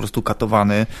 gdzie jest po prostu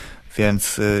katowany,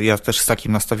 więc ja też z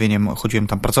takim nastawieniem chodziłem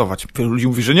tam pracować. Wielu ludzi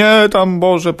mówi, że nie, tam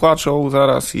Boże, płaczą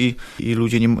zaraz i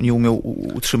ludzie nie umią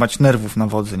utrzymać nerwów na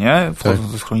wodzy, nie?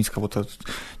 Wchodząc do schroniska, bo to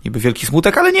niby wielki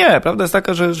smutek, ale nie. Prawda jest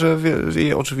taka, że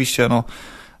oczywiście, no...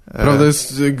 Prawda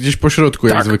jest gdzieś po środku,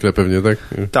 jak zwykle pewnie, tak?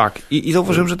 Tak. I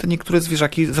zauważyłem, że te niektóre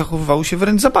zwierzaki zachowywały się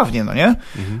wręcz zabawnie, no nie?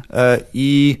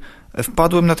 I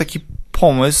wpadłem na taki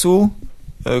pomysł,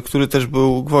 który też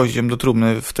był gwoździem do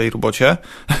trumny w tej robocie,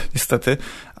 niestety.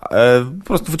 Po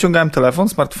prostu wyciągałem telefon,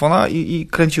 smartfona i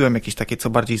kręciłem jakieś takie co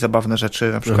bardziej zabawne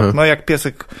rzeczy, na przykład, no jak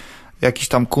piesek, jakiś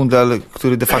tam kundel,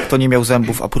 który de facto nie miał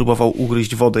zębów, a próbował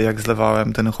ugryźć wodę, jak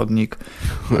zlewałem ten chodnik.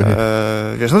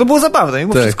 Wiesz, no to było zabawne,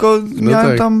 mimo wszystko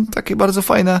miałem tam takie bardzo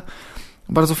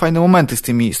fajne momenty z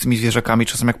tymi zwierzakami,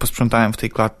 czasem jak posprzątałem w tej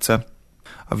klatce,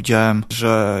 a widziałem,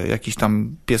 że jakiś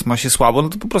tam pies ma się słabo, no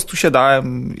to po prostu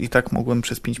siadałem i tak mogłem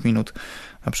przez 5 minut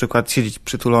na przykład siedzieć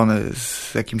przytulony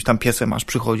z jakimś tam piesem, aż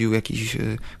przychodził jakiś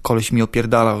koleś mi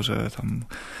opierdalał, że tam...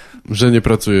 Że nie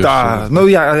pracujesz. Tak, no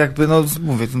ja jakby, no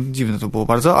mówię, dziwne to było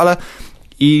bardzo, ale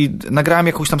i nagrałem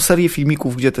jakąś tam serię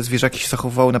filmików, gdzie te zwierzaki się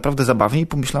zachowywały naprawdę zabawnie i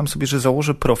pomyślałem sobie, że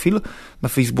założę profil na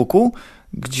Facebooku,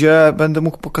 gdzie będę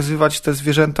mógł pokazywać te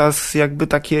zwierzęta z jakby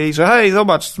takiej, że hej,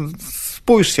 zobacz,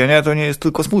 spójrz się, nie? To nie jest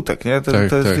tylko smutek, nie?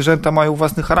 Te zwierzęta mają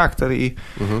własny charakter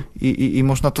i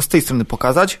można to z tej strony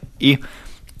pokazać. I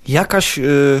jakaś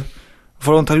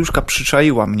wolontariuszka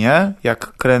przyczaiła mnie,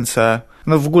 jak kręcę,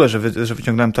 no w ogóle, że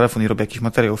wyciągnąłem telefon i robię jakiś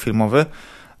materiał filmowy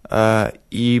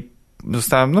i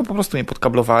zostałem, no po prostu mnie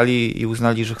podkablowali i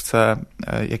uznali, że chcę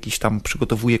jakiś tam,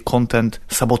 przygotowuję content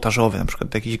sabotażowy, na przykład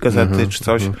do jakiejś gazety czy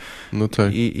coś. No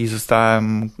tak. I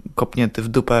zostałem kopnięty w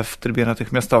dupę w trybie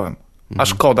natychmiastowym. A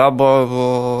szkoda,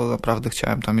 bo naprawdę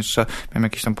chciałem tam jeszcze, miałem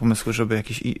jakieś tam pomysły, żeby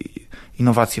jakieś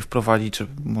innowacje wprowadzić,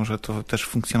 żeby może to też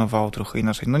funkcjonowało trochę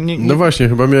inaczej. No właśnie,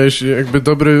 chyba miałeś jakby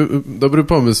dobry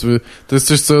pomysł. To jest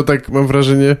coś, co tak mam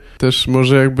wrażenie też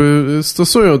może jakby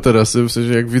stosują teraz. W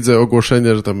sensie jak widzę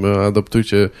ogłoszenia, że tam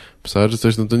adoptujcie psa czy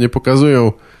coś, no to nie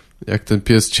pokazują jak ten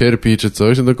pies cierpi czy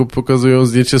coś, no tylko pokazują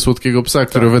zdjęcie słodkiego psa,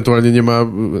 który ewentualnie nie ma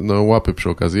łapy przy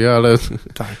okazji, ale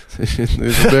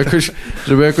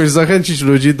żeby jakoś zachęcić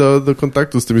ludzi do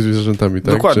kontaktu z tymi zwierzętami.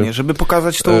 Tak? Dokładnie, żeby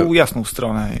pokazać tą jasną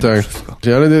stronę. Tak, wszystko.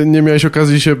 Ale nie miałeś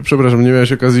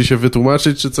okazji się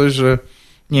wytłumaczyć czy coś, że...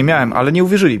 Nie miałem, ale nie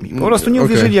uwierzyli mi. Po prostu nie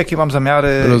uwierzyli, jakie mam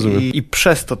zamiary i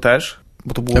przez to też.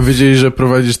 Bo to było... A wiedzieli, że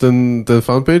prowadzisz ten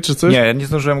fanpage czy coś? Nie, nie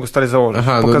zdążyłem go stary założyć.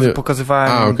 Aha,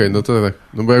 pokazywałem... okej, no to tak.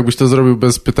 No bo jakbyś to zrobił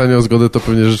bez pytania o zgodę, to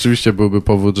pewnie rzeczywiście byłby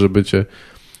powód, żeby cię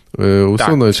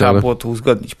usunąć. Tak, trzeba było to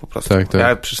uzgodnić po prostu. Tak.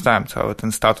 Ja przeczytałem cały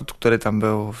ten statut, który tam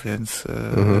był, więc...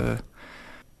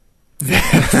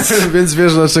 Więc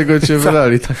wiesz, dlaczego cię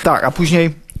wylali. Tak,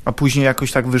 a później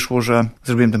jakoś tak wyszło, że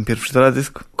zrobiłem ten pierwszy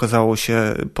teledysk. Okazało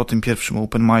się po tym pierwszym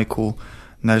open micu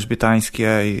na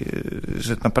Elżbietańskiej,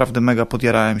 że naprawdę mega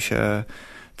podjarałem się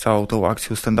całą tą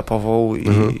akcją stand-upową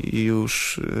i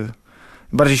już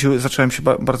bardziej zacząłem się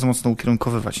bardzo mocno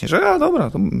ukierunkowywać, nie? Że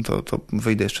dobra, to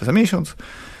wyjdę jeszcze za miesiąc.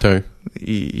 Tak.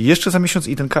 I jeszcze za miesiąc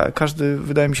i ten każdy,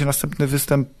 wydaje mi się, następny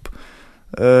występ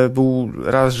był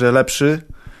raz, że lepszy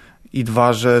i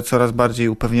dwa, że coraz bardziej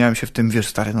upewniałem się w tym, wiesz,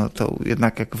 stary, no to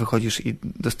jednak jak wychodzisz i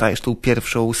dostajesz tą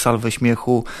pierwszą salwę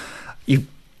śmiechu i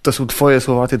to są twoje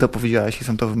słowa, ty to powiedziałeś i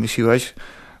sam to wymyśliłeś.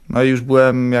 No i już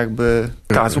byłem jakby...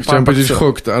 Chciałem powiedzieć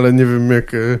hooked, ale nie wiem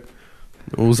jak...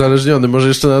 uzależniony. Może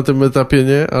jeszcze na tym etapie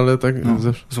nie, ale tak...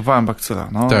 Złapałem bakcyla.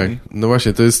 Tak, no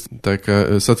właśnie, to jest taka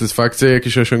satysfakcja,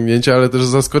 jakieś osiągnięcie, ale też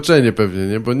zaskoczenie pewnie,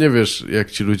 nie? Bo nie wiesz,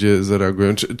 jak ci ludzie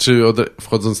zareagują. Czy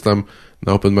wchodząc tam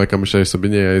na open mic'a myślałeś sobie,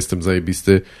 nie, ja jestem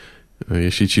zajebisty.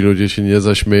 Jeśli ci ludzie się nie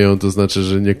zaśmieją, to znaczy,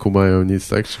 że nie kumają nic,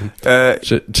 tak?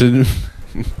 Czy...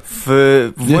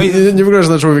 Nie wyglądasz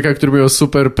na człowieka, który miał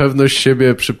super pewność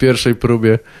siebie przy pierwszej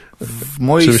próbie. W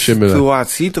mojej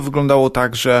sytuacji to wyglądało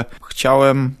tak, że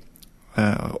chciałem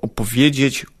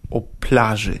opowiedzieć o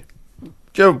plaży.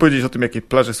 Chciałem powiedzieć o tym, jakie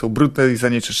plaże są brudne i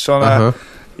zanieczyszczone.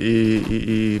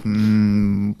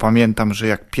 Pamiętam, że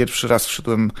jak pierwszy raz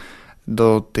wszedłem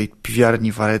do tej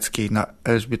piwiarni wareckiej na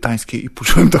Elżbietańskiej i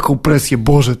poczułem taką presję,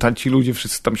 Boże, ci ludzie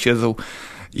wszyscy tam siedzą.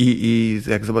 I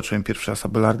jak zobaczyłem pierwszy raz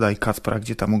Abelarda i Kacpra,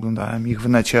 gdzie tam oglądałem ich w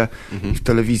necie i w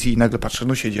telewizji i nagle patrzę,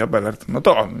 no siedzi Abelard, no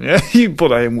to on, nie? I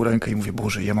podaję mu rękę i mówię,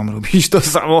 Boże, ja mam robić to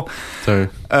samo. Tak.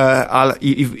 Ale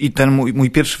ten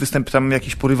mój pierwszy występ tam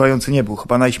jakiś porywający nie był.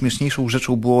 Chyba najśmieszniejszą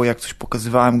rzeczą było, jak coś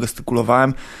pokazywałem,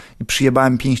 gestykulowałem i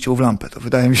przyjebałem pięścią w lampę. To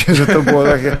wydaje mi się, że to było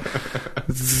takie...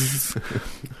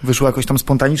 Wyszło jakoś tam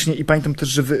spontanicznie i pamiętam też,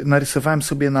 że narysowałem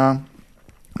sobie na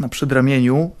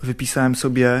przedramieniu, wypisałem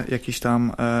sobie jakieś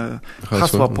tam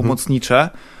hasła pomocnicze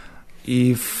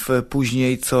i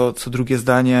później co drugie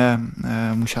zdanie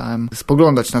musiałem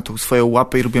spoglądać na tą swoją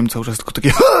łapę i robiłem cały czas tylko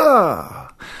takie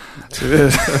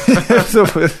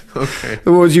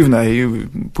to było dziwne i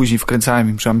później wkręcałem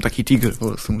i musiałem taki tigr, po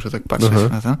prostu muszę tak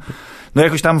patrzeć na to. No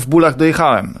jakoś tam w bólach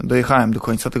dojechałem do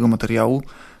końca tego materiału.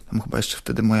 Tam chyba jeszcze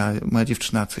wtedy moja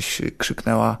dziewczyna coś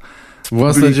krzyknęła.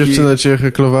 Własna dziewczyna cię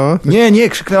heklowała? Nie,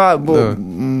 krzyknęła, bo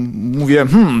mówię,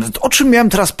 o czym miałem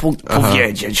teraz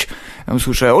powiedzieć? Ja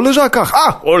słyszę, o leżakach,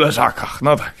 o leżakach,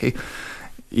 no tak.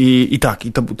 I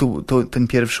ten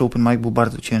pierwszy open mic był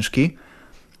bardzo ciężki.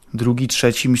 Drugi,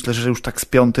 trzeci, myślę, że już tak z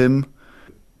piątym.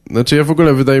 Znaczy ja w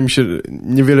ogóle, wydaje mi się,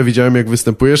 niewiele widziałem jak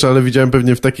występujesz, ale widziałem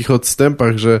pewnie w takich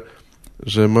odstępach,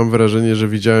 że mam wrażenie, że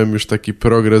widziałem już taki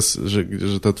progres,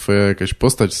 że ta twoja jakaś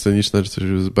postać sceniczna czy coś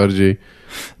jest bardziej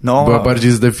była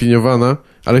bardziej zdefiniowana,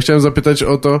 ale chciałem zapytać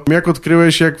o to, jak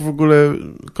odkryłeś, jak w ogóle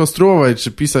konstruować,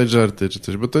 czy pisać żarty, czy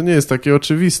coś, bo to nie jest takie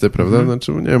oczywiste, prawda?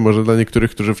 Znaczy, nie wiem, może dla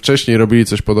niektórych, którzy wcześniej robili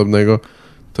coś podobnego,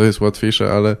 to jest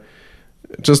łatwiejsze, ale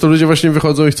często ludzie właśnie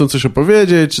wychodzą i chcą coś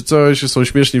opowiedzieć, czy coś, są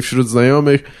śmieszni wśród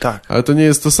znajomych, tak. Ale to nie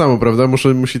jest to samo, prawda?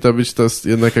 Musi to być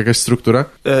jednak jakaś struktura?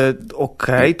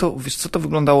 Okej, to wiesz co, to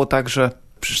wyglądało tak, że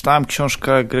przeczytałem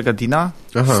książkę Grega Deana,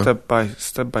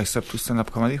 Step by Step to Stand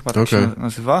Up Comedy, chyba tak się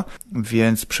nazywa,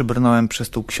 więc przebrnąłem przez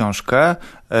tą książkę.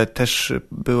 Też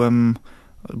byłem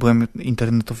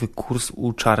internetowy kurs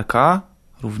u Czarka,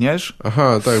 również.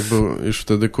 Aha, tak, był już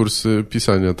wtedy kurs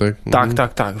pisania, tak?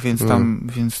 Tak,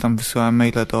 więc tam wysyłałem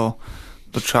maile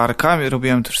do Czarka,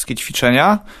 robiłem te wszystkie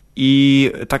ćwiczenia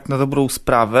i tak na dobrą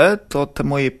sprawę, to te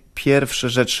moje pierwsze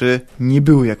rzeczy nie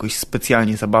były jakoś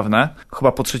specjalnie zabawne.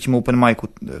 Chyba po trzecim open micu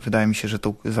wydaje mi się, że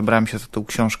zabrałem się za tą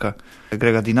książkę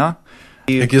Grega Deana.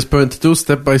 Jak jest pełen tytuł?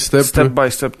 Step by Step? Step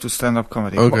by Step to Stand Up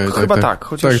Comedy. Chyba tak,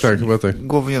 chociaż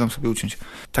głowy nie dam sobie uciąć.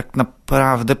 Tak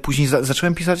naprawdę później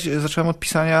zacząłem od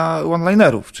pisania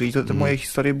one-linerów, czyli te moje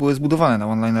historie były zbudowane na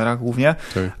one-linerach głównie,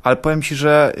 ale powiem ci,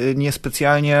 że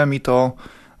niespecjalnie mi to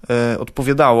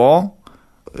odpowiadało.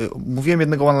 Mówiłem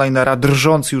jednego one-linera,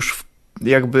 drżąc już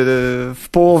jakby w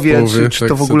połowie czy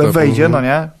to w ogóle wejdzie, no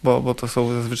nie? Bo to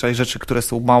są zazwyczaj rzeczy, które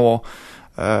są mało...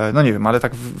 No nie wiem, ale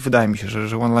tak wydaje mi się,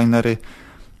 że one-linery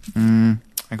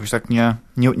jakoś tak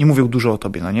nie mówią dużo o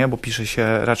tobie, no nie? Bo pisze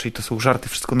się, raczej to są żarty,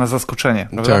 wszystko na zaskoczenie,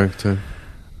 prawda? Tak.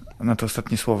 Na te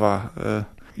ostatnie słowa.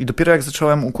 I dopiero jak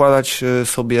zacząłem układać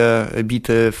sobie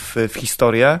bity w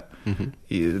historię,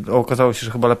 i okazało się,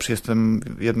 że chyba lepszy jestem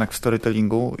jednak w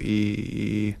storytellingu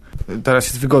i teraz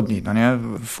jest wygodniej, no nie?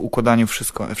 W układaniu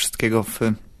wszystkiego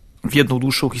w jedną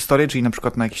dłuższą historię, czyli na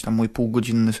przykład na jakiś tam mój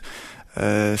półgodzinny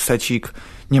secik.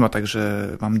 Nie ma tak, że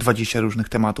mam 20 różnych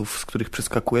tematów, z których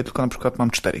przeskakuję, tylko na przykład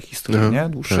mam 4 historie, nie?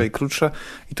 Dłuższe i krótsze.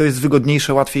 I to jest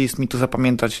wygodniejsze, łatwiej jest mi to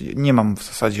zapamiętać. Nie mam w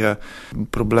zasadzie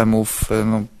problemów,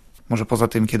 może poza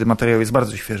tym, kiedy materiał jest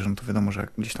bardzo świeży, no to wiadomo, że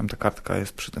gdzieś tam ta kartka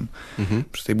jest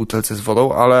przy tej butelce z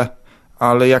wodą,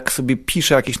 ale jak sobie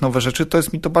piszę jakieś nowe rzeczy, to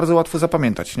jest mi to bardzo łatwo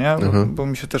zapamiętać, nie? Bo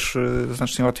mi się też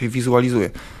znacznie łatwiej wizualizuje.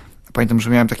 Pamiętam, że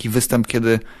miałem taki występ,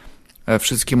 kiedy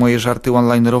wszystkie moje żarty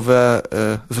one-linerowe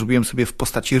zrobiłem sobie w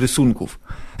postaci rysunków.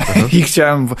 I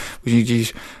chciałem,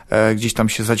 później gdzieś tam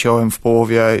się zaciąłem w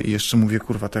połowie i jeszcze mówię,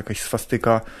 kurwa, to jakaś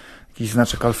swastyka, jakiś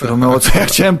znaczek Alfa Romeo, co ja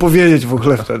chciałem powiedzieć w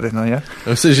ogóle wtedy, no nie?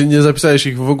 W sensie nie zapisałeś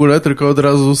ich w ogóle, tylko od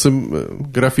razu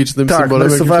graficznym symbolem? Tak,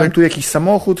 narysowałem tu jakiś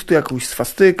samochód, tu jakąś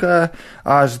swastykę,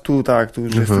 a że tu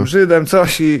że jestem Żydem,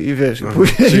 coś i wiesz.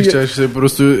 Czyli chciałeś sobie po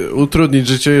prostu utrudnić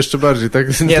życie jeszcze bardziej,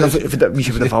 tak? Nie, mi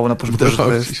się wydawało na początku, że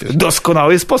to jest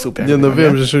doskonały sposób.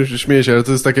 Wiem, że się śmieję się, ale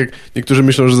to jest tak, jak niektórzy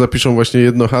myślą, że zapiszą właśnie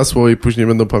jedno hasło i później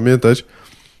będą pamiętać.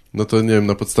 No to nie wiem,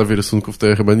 na podstawie rysunków to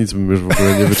ja chyba nic bym już w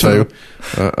ogóle nie wyczaił,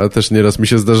 a też nieraz mi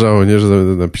się zdarzało, nie, że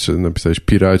napisałeś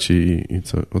piraci i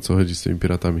o co chodzi z tymi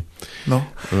piratami.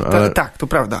 Tak, to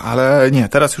prawda, ale nie,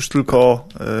 teraz już tylko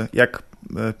jak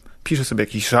piszę sobie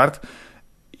jakiś żart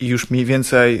i już mniej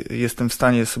więcej jestem w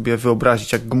stanie sobie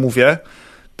wyobrazić, jak go mówię,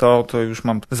 to już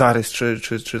mam zarys,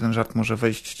 czy ten żart może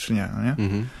wejść, czy nie, no nie?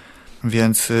 Mhm.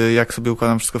 Więc jak sobie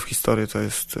układam wszystko w historię, to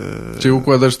jest... Czy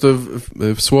układasz to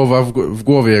w słowa w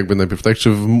głowie jakby najpierw, tak?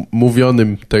 Czy w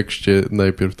mówionym tekście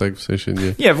najpierw, tak? W sensie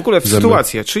nie... Nie, w ogóle w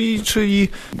sytuację, czyli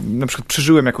na przykład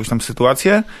przeżyłem jakąś tam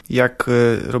sytuację, jak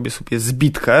robię sobie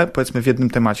zbitkę, powiedzmy w jednym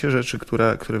temacie, rzeczy,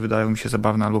 które wydają mi się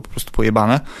zabawne albo po prostu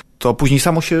pojebane, to później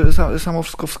samo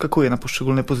wszystko wskakuje na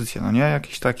poszczególne pozycje, no nie?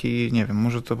 Jakiś taki, nie wiem,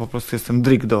 może to po prostu jestem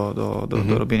drik do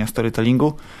robienia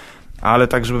storytellingu, ale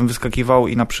tak, żebym wyskakiwał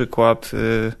i na przykład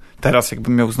teraz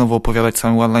jakbym miał znowu opowiadać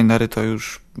same one-linery, to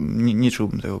już nie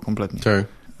czułbym tego kompletnie. Tak.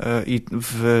 I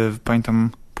pamiętam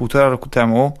 1,5 roku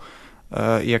temu,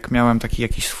 jak miałem taki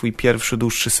jakiś swój pierwszy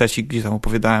dłuższy secik, gdzie tam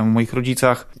opowiadałem o moich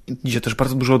rodzicach, gdzie też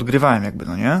bardzo dużo odgrywałem jakby,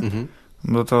 no nie? Mhm.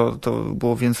 Bo to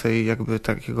było więcej jakby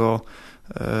takiego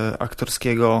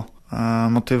aktorskiego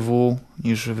motywu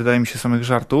niż wydaje mi się samych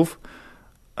żartów,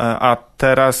 a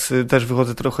teraz też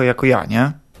wychodzę trochę jako ja,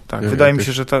 nie? Tak, wydaje mi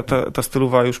się, że ta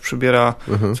stylowa już przybiera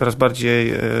coraz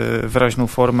bardziej wyraźną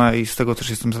formę i z tego też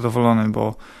jestem zadowolony,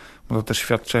 bo to też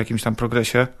świadczy o jakimś tam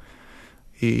progresie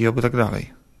i oby tak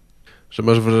dalej. Że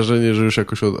masz wrażenie, że już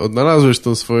jakoś odnalazłeś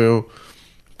tą swoją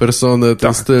personę,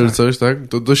 ten styl, coś, tak?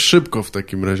 To dość szybko w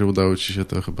takim razie udało ci się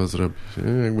to chyba zrobić.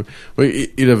 Nie? Jakby, bo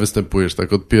ile występujesz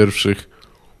tak od pierwszych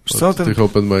tych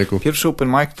open mic'ów? Pierwszy open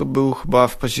mic to był chyba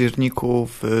w październiku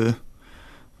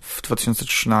w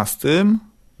 2013.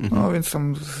 No więc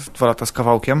tam 2 lata z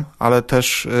kawałkiem, ale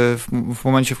też w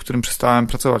momencie, w którym przestałem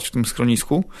pracować w tym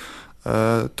schronisku,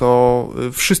 to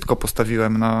wszystko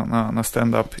postawiłem na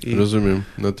stand-up. Rozumiem,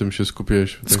 na tym się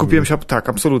skupiłeś. Skupiłem się, tak,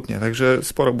 absolutnie. Także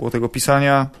sporo było tego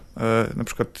pisania. Na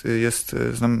przykład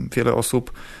znam wiele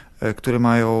osób, które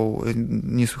mają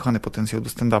niesłychany potencjał do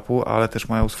stand-upu, ale też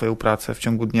mają swoją pracę w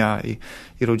ciągu dnia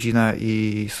i rodzinę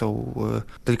i są,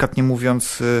 delikatnie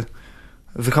mówiąc,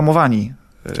 wyhamowani.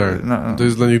 Tak, to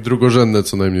jest dla nich drugorzędne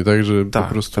co najmniej, tak? Że po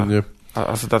prostu nie...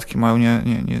 A zadatki mają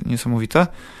niesamowite.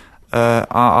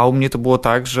 A u mnie to było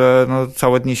tak, że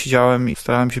całe dnie siedziałem i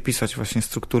starałem się pisać właśnie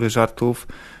struktury żartów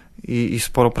i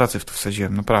sporo pracy w to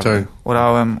wsadziłem, naprawdę. Tak.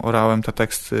 Orałem te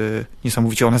teksty,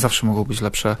 niesamowicie, one zawsze mogą być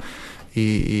lepsze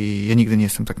i ja nigdy nie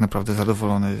jestem tak naprawdę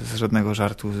zadowolony z żadnego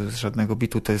żartu, z żadnego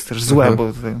bitu. To jest też złe,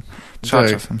 bo trzeba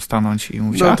czasem stanąć i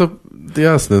mówić... No to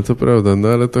jasne, to prawda, no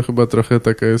ale to chyba trochę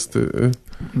taka jest...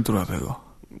 Natura tego.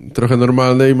 Trochę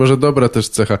normalne i może dobra też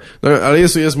cecha. No, ale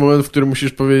jest moment, w którym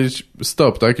musisz powiedzieć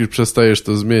stop, tak? Już przestajesz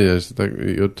to zmieniać, tak?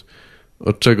 I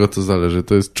od czego to zależy?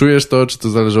 To jest, czujesz to, czy to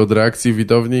zależy od reakcji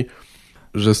widowni?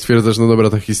 Że stwierdzasz, no dobra,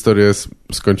 ta historia jest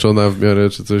skończona w miarę,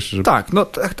 czy coś? Że... Tak,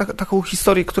 taką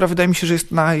historię, która wydaje mi się, że jest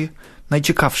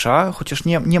najciekawsza, chociaż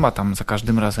nie ma tam za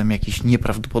każdym razem jakichś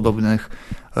nieprawdopodobnych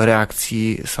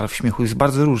reakcji, salw śmiechu. Jest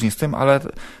bardzo różnie z tym, ale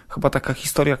chyba taka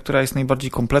historia, która jest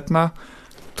najbardziej kompletna,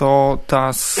 to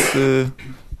ta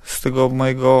z tego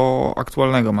mojego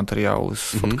aktualnego materiału z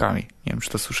fotkami. Nie wiem, czy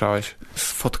to słyszałeś.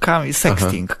 Z fotkami,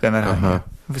 sexting generalnie. Aha.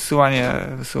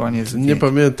 Wysyłanie zdjęć. Nie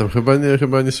pamiętam,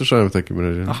 chyba nie słyszałem w takim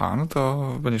razie. Aha, no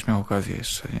to będziesz miał okazję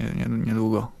jeszcze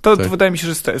niedługo. To wydaje mi się,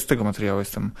 że z tego materiału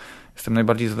jestem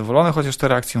najbardziej zadowolony, chociaż te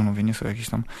reakcje, mówię, nie są jakieś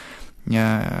tam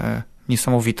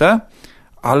niesamowite,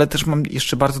 ale też mam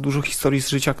jeszcze bardzo dużo historii z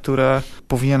życia, które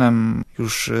powinienem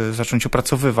już zacząć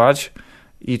opracowywać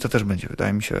i to też będzie,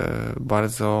 wydaje mi się,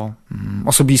 bardzo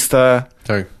osobiste.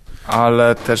 Tak.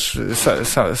 Ale też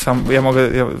sam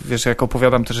wiesz, jak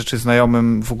opowiadam te rzeczy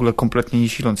znajomym, w ogóle kompletnie nie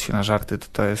siląc się na żarty,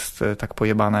 to jest tak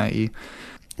pojebane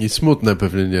i smutne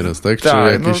pewnie nieraz, tak? Tak,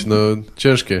 czy jakieś,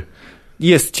 ciężkie.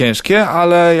 Jest ciężkie,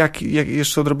 ale jak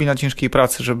jeszcze odrobina ciężkiej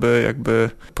pracy, żeby jakby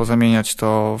pozamieniać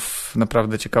to w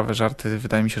naprawdę ciekawe żarty,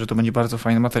 wydaje mi się, że to będzie bardzo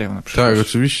fajny materiał na przyszłość. Tak,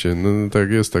 oczywiście, tak,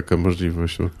 jest taka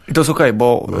możliwość. I to jest okej,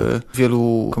 bo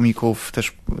wielu komików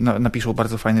też napiszą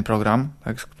bardzo fajny program,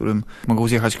 tak, z którym mogą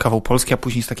zjechać kawał Polski, a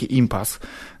później jest taki impas,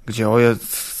 gdzie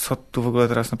co tu w ogóle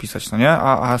teraz napisać, no nie?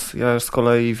 A ja z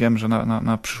kolei wiem, że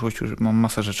na przyszłość już mam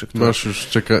masę rzeczy, które... Masz już,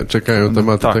 czekają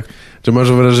tematy, tak? Czy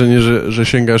masz wrażenie, że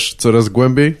sięgasz coraz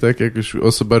głębiej, tak? Jakoś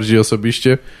bardziej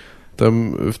osobiście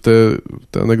tam w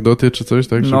te anegdoty czy coś,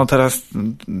 tak? No teraz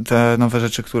te nowe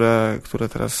rzeczy, które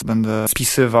teraz będę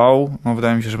spisywał,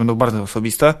 wydaje mi się, że będą bardzo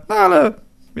osobiste, ale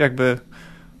jakby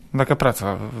taka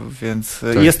praca, więc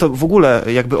jest to w ogóle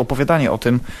jakby opowiadanie o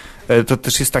tym, to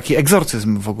też jest taki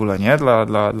egzorcyzm w ogóle, nie?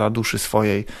 Dla duszy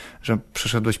swojej, że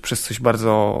przeszedłeś przez coś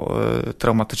bardzo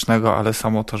traumatycznego, ale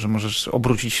samo to, że możesz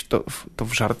obrócić to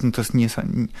w żart, no to jest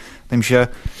wydaje mi się,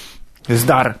 to jest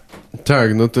dar.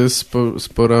 Tak, to jest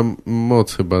spora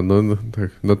moc chyba, tak.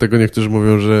 Dlatego niektórzy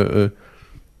mówią, że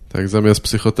Tak, zamiast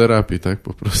psychoterapii, tak,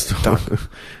 po prostu. Tak.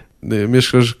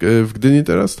 Mieszkasz w Gdyni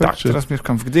teraz, tak? Tak, teraz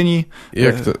mieszkam w Gdyni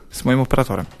Jak to? z moim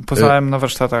operatorem. Poznałem na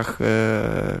warsztatach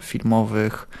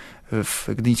filmowych w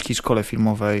Gdyńskiej Szkole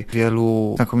Filmowej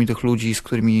wielu znakomitych ludzi, z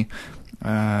którymi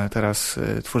teraz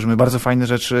tworzymy bardzo fajne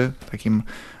rzeczy w takim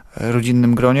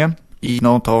rodzinnym gronie. I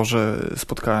no to, że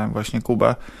spotkałem właśnie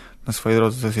Kubę na swojej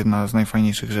drodze, to jest jedna z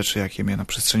najfajniejszych rzeczy, jakie mnie na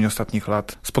przestrzeni ostatnich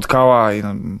lat spotkała i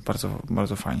no, bardzo,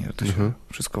 bardzo fajnie, że to się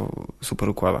wszystko super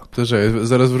układa. To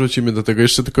zaraz wrócimy do tego.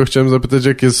 Jeszcze tylko chciałem zapytać,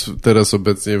 jak jest teraz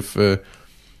obecnie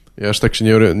ja aż tak się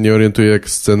nie orientuję, jak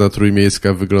scena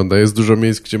trójmiejska wygląda. Jest dużo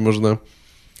miejsc, gdzie można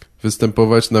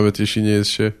występować, nawet jeśli nie jest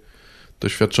się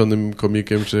doświadczonym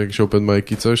komikiem, czy jakiś open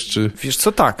mic i coś, czy... Wiesz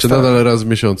co, tak. Czy nadal raz w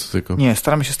miesiącu tylko? Nie,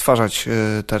 staramy się stwarzać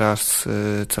teraz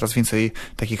coraz więcej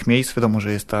takich miejsc. Wiadomo,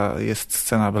 że jest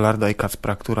scena Belarda i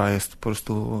Kacpra, która jest po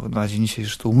prostu na dzień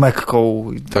dzisiejszy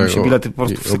Mekką i tam się bilety po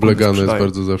prostu oblegane jest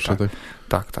bardzo zawsze,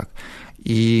 tak. Tak.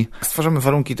 I stwarzamy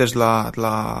warunki też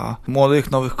dla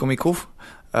młodych, nowych komików.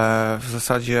 W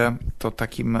zasadzie to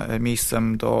takim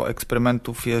miejscem do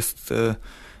eksperymentów jest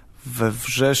we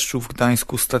Wrzeszczu w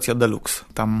Gdańsku stacja Deluxe.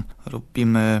 Tam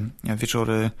robimy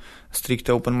wieczory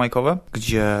stricte open micowe,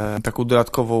 gdzie taką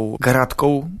dodatkową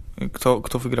garatką,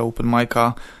 kto wygrał open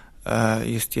mica,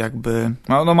 jest jakby,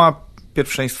 ma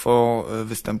pierwszeństwo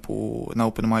występu na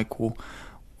open micu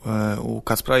u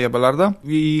Kacpra i Abelarda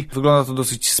i wygląda to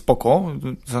dosyć spoko.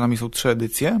 Za nami są 3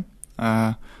 edycje.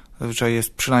 Zazwyczaj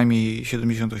jest przynajmniej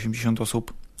 70-80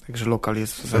 osób, także lokal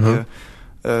jest w zasadzie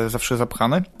zawsze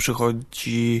zapchany.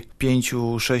 Przychodzi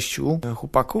 5-6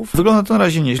 chłopaków. Wygląda to na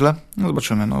razie nieźle. No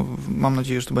zobaczymy. Mam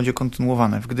nadzieję, że to będzie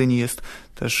kontynuowane. W Gdyni jest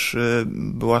też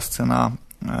była scena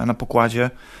na pokładzie,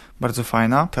 bardzo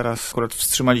fajna. Teraz akurat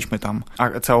wstrzymaliśmy tam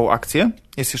całą akcję.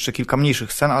 Jest jeszcze kilka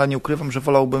mniejszych scen, ale nie ukrywam, że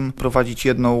wolałbym prowadzić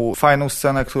jedną fajną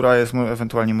scenę, która jest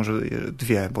ewentualnie może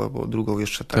 2, bo drugą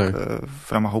jeszcze tak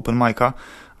w ramach open mic'a.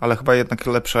 Ale chyba jednak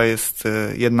lepsza jest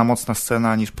jedna mocna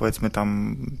scena niż powiedzmy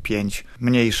tam 5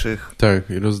 mniejszych. Tak,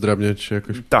 i rozdrabniać się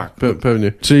jakoś. Tak.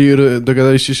 Pewnie. Czyli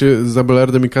dogadaliście się z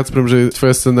Abelardem i Kacprem, że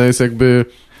twoja scena jest jakby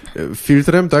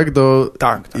filtrem, tak? Do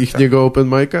ichniego open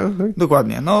mic'a? Tak?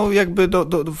 Dokładnie. No jakby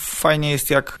fajnie jest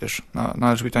jak, wiesz,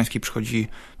 na Elżbietańskiej przychodzi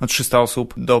 300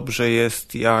 osób. Dobrze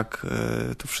jest jak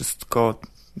to wszystko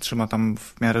trzyma tam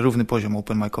w miarę równy poziom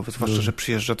open micowy, zwłaszcza, że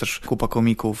przyjeżdża też kupa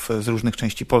komików z różnych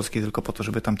części Polski tylko po to,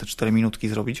 żeby tam te 4 minutki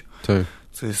zrobić,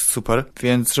 co jest super.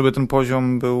 Więc żeby ten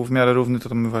poziom był w miarę równy,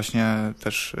 to my właśnie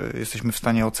też jesteśmy w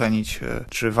stanie ocenić,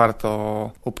 czy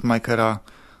warto open micera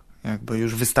jakby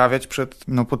już wystawiać przed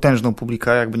potężną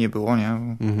publikę, jakby nie było, nie?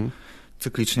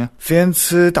 Cyklicznie.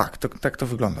 Więc tak to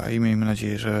wygląda i miejmy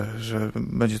nadzieję, że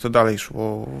będzie to dalej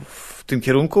szło w tym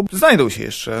kierunku. Znajdą się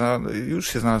jeszcze, już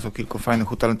się znalazło kilku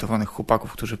fajnych, utalentowanych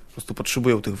chłopaków, którzy po prostu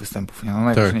potrzebują tych występów. Nie?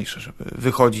 Najważniejsze, żeby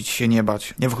wychodzić, się nie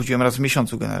bać. Ja wychodziłem raz w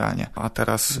miesiącu generalnie, a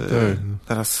teraz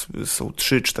są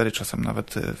 3-4 czasem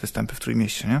nawet występy w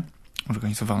Trójmieście, nie?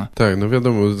 Organizowane. Tak, no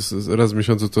wiadomo, raz w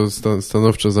miesiącu to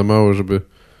stanowczo za mało, żeby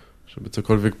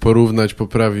cokolwiek porównać,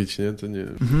 poprawić, nie? To nie...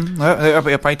 No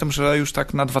ja pamiętam, że już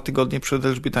tak na 2 tygodnie przed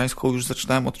Elżbietańską już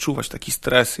zaczynałem odczuwać taki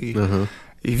stres i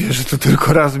wiesz, że to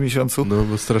tylko raz w miesiącu. No,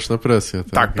 bo straszna presja.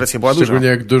 Tak, presja była duża.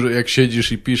 Szczególnie jak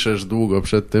siedzisz i piszesz długo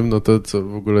przed tym, no to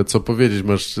co powiedzieć?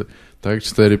 Masz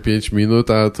 4-5 minut,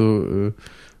 a tu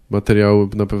materiału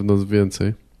na pewno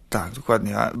więcej. Tak,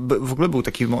 dokładnie. W ogóle był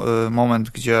taki moment,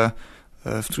 gdzie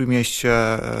w Trójmieście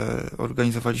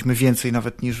organizowaliśmy więcej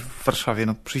nawet niż w Warszawie,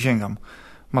 przysięgam.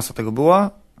 Masa tego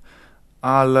była,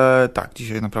 ale tak,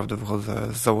 dzisiaj naprawdę wychodzę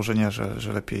z założenia,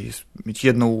 że lepiej jest mieć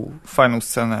jedną fajną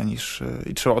scenę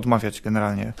i trzeba odmawiać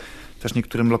generalnie też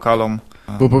niektórym lokalom.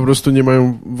 Bo po prostu nie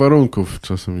mają warunków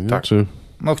czasami, nie? Tak. Czy...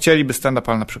 Chcieliby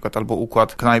stand-up, ale na przykład albo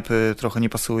układ knajpy trochę nie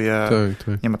pasuje,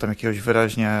 nie ma tam jakiegoś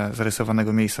wyraźnie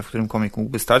zarysowanego miejsca, w którym komik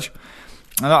mógłby stać.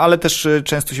 No, ale też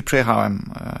często się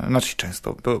przejechałem.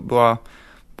 Często.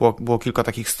 Było kilka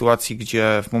takich sytuacji,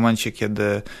 gdzie w momencie,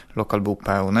 kiedy lokal był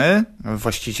pełny,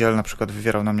 właściciel na przykład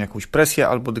wywierał na mnie jakąś presję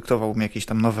albo dyktował mi jakieś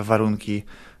tam nowe warunki,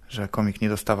 że komik nie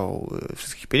dostawał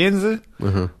wszystkich pieniędzy,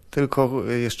 tylko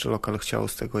jeszcze lokal chciał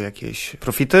z tego jakieś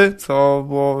profity, co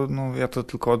było, ja to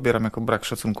tylko odbieram jako brak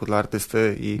szacunku dla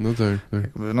artysty i tak.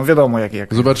 Jakby, wiadomo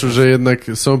jak... Zobaczył, że jednak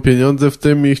są pieniądze w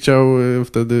tym i chciał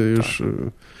wtedy już...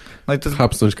 No i to jest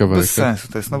hapsnąć kawałek. Bez sensu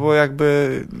to jest, bo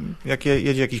jakby jak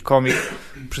jedzie jakiś komik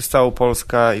przez całą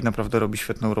Polskę i naprawdę robi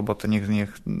świetną robotę,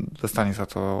 niech dostanie za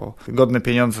to godne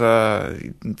pieniądze,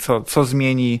 co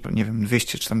zmieni, nie wiem,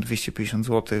 200 czy tam 250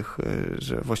 zł,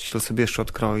 że właściciel sobie jeszcze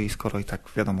odkroi, skoro i tak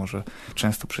wiadomo, że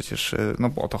często przecież,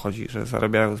 o to chodzi, że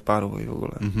zarabiają z baru i w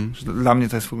ogóle. Że dla mnie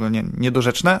to jest w ogóle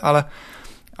niedorzeczne, ale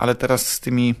ale teraz z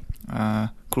tymi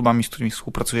klubami, z którymi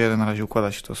współpracuję, na razie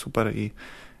układa się to super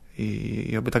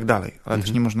i oby tak dalej. Ale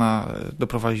też nie można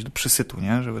doprowadzić do przesytu,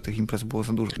 nie? Żeby tych imprez było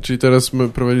za dużo. Czyli teraz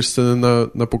prowadzisz scenę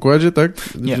na pokładzie,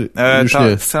 tak? Nie, już ta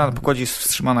nie. scena na pokładzie jest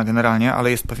wstrzymana generalnie,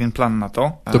 ale jest pewien plan na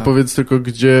to. To powiedz tylko,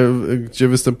 gdzie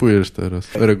występujesz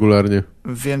teraz regularnie?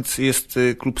 Więc jest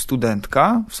klub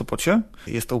Studentka w Sopocie,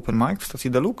 jest open mic w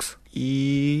stacji Deluxe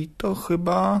i to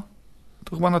chyba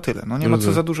na tyle. No nie ma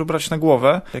co za dużo brać na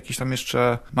głowę. Jakieś tam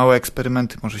jeszcze małe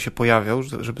eksperymenty może się pojawią,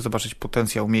 żeby zobaczyć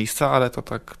potencjał miejsca, ale to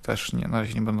tak też na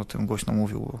razie nie będę o tym głośno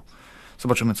mówił, bo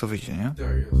zobaczymy, co wyjdzie, nie?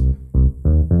 Tak, jasne.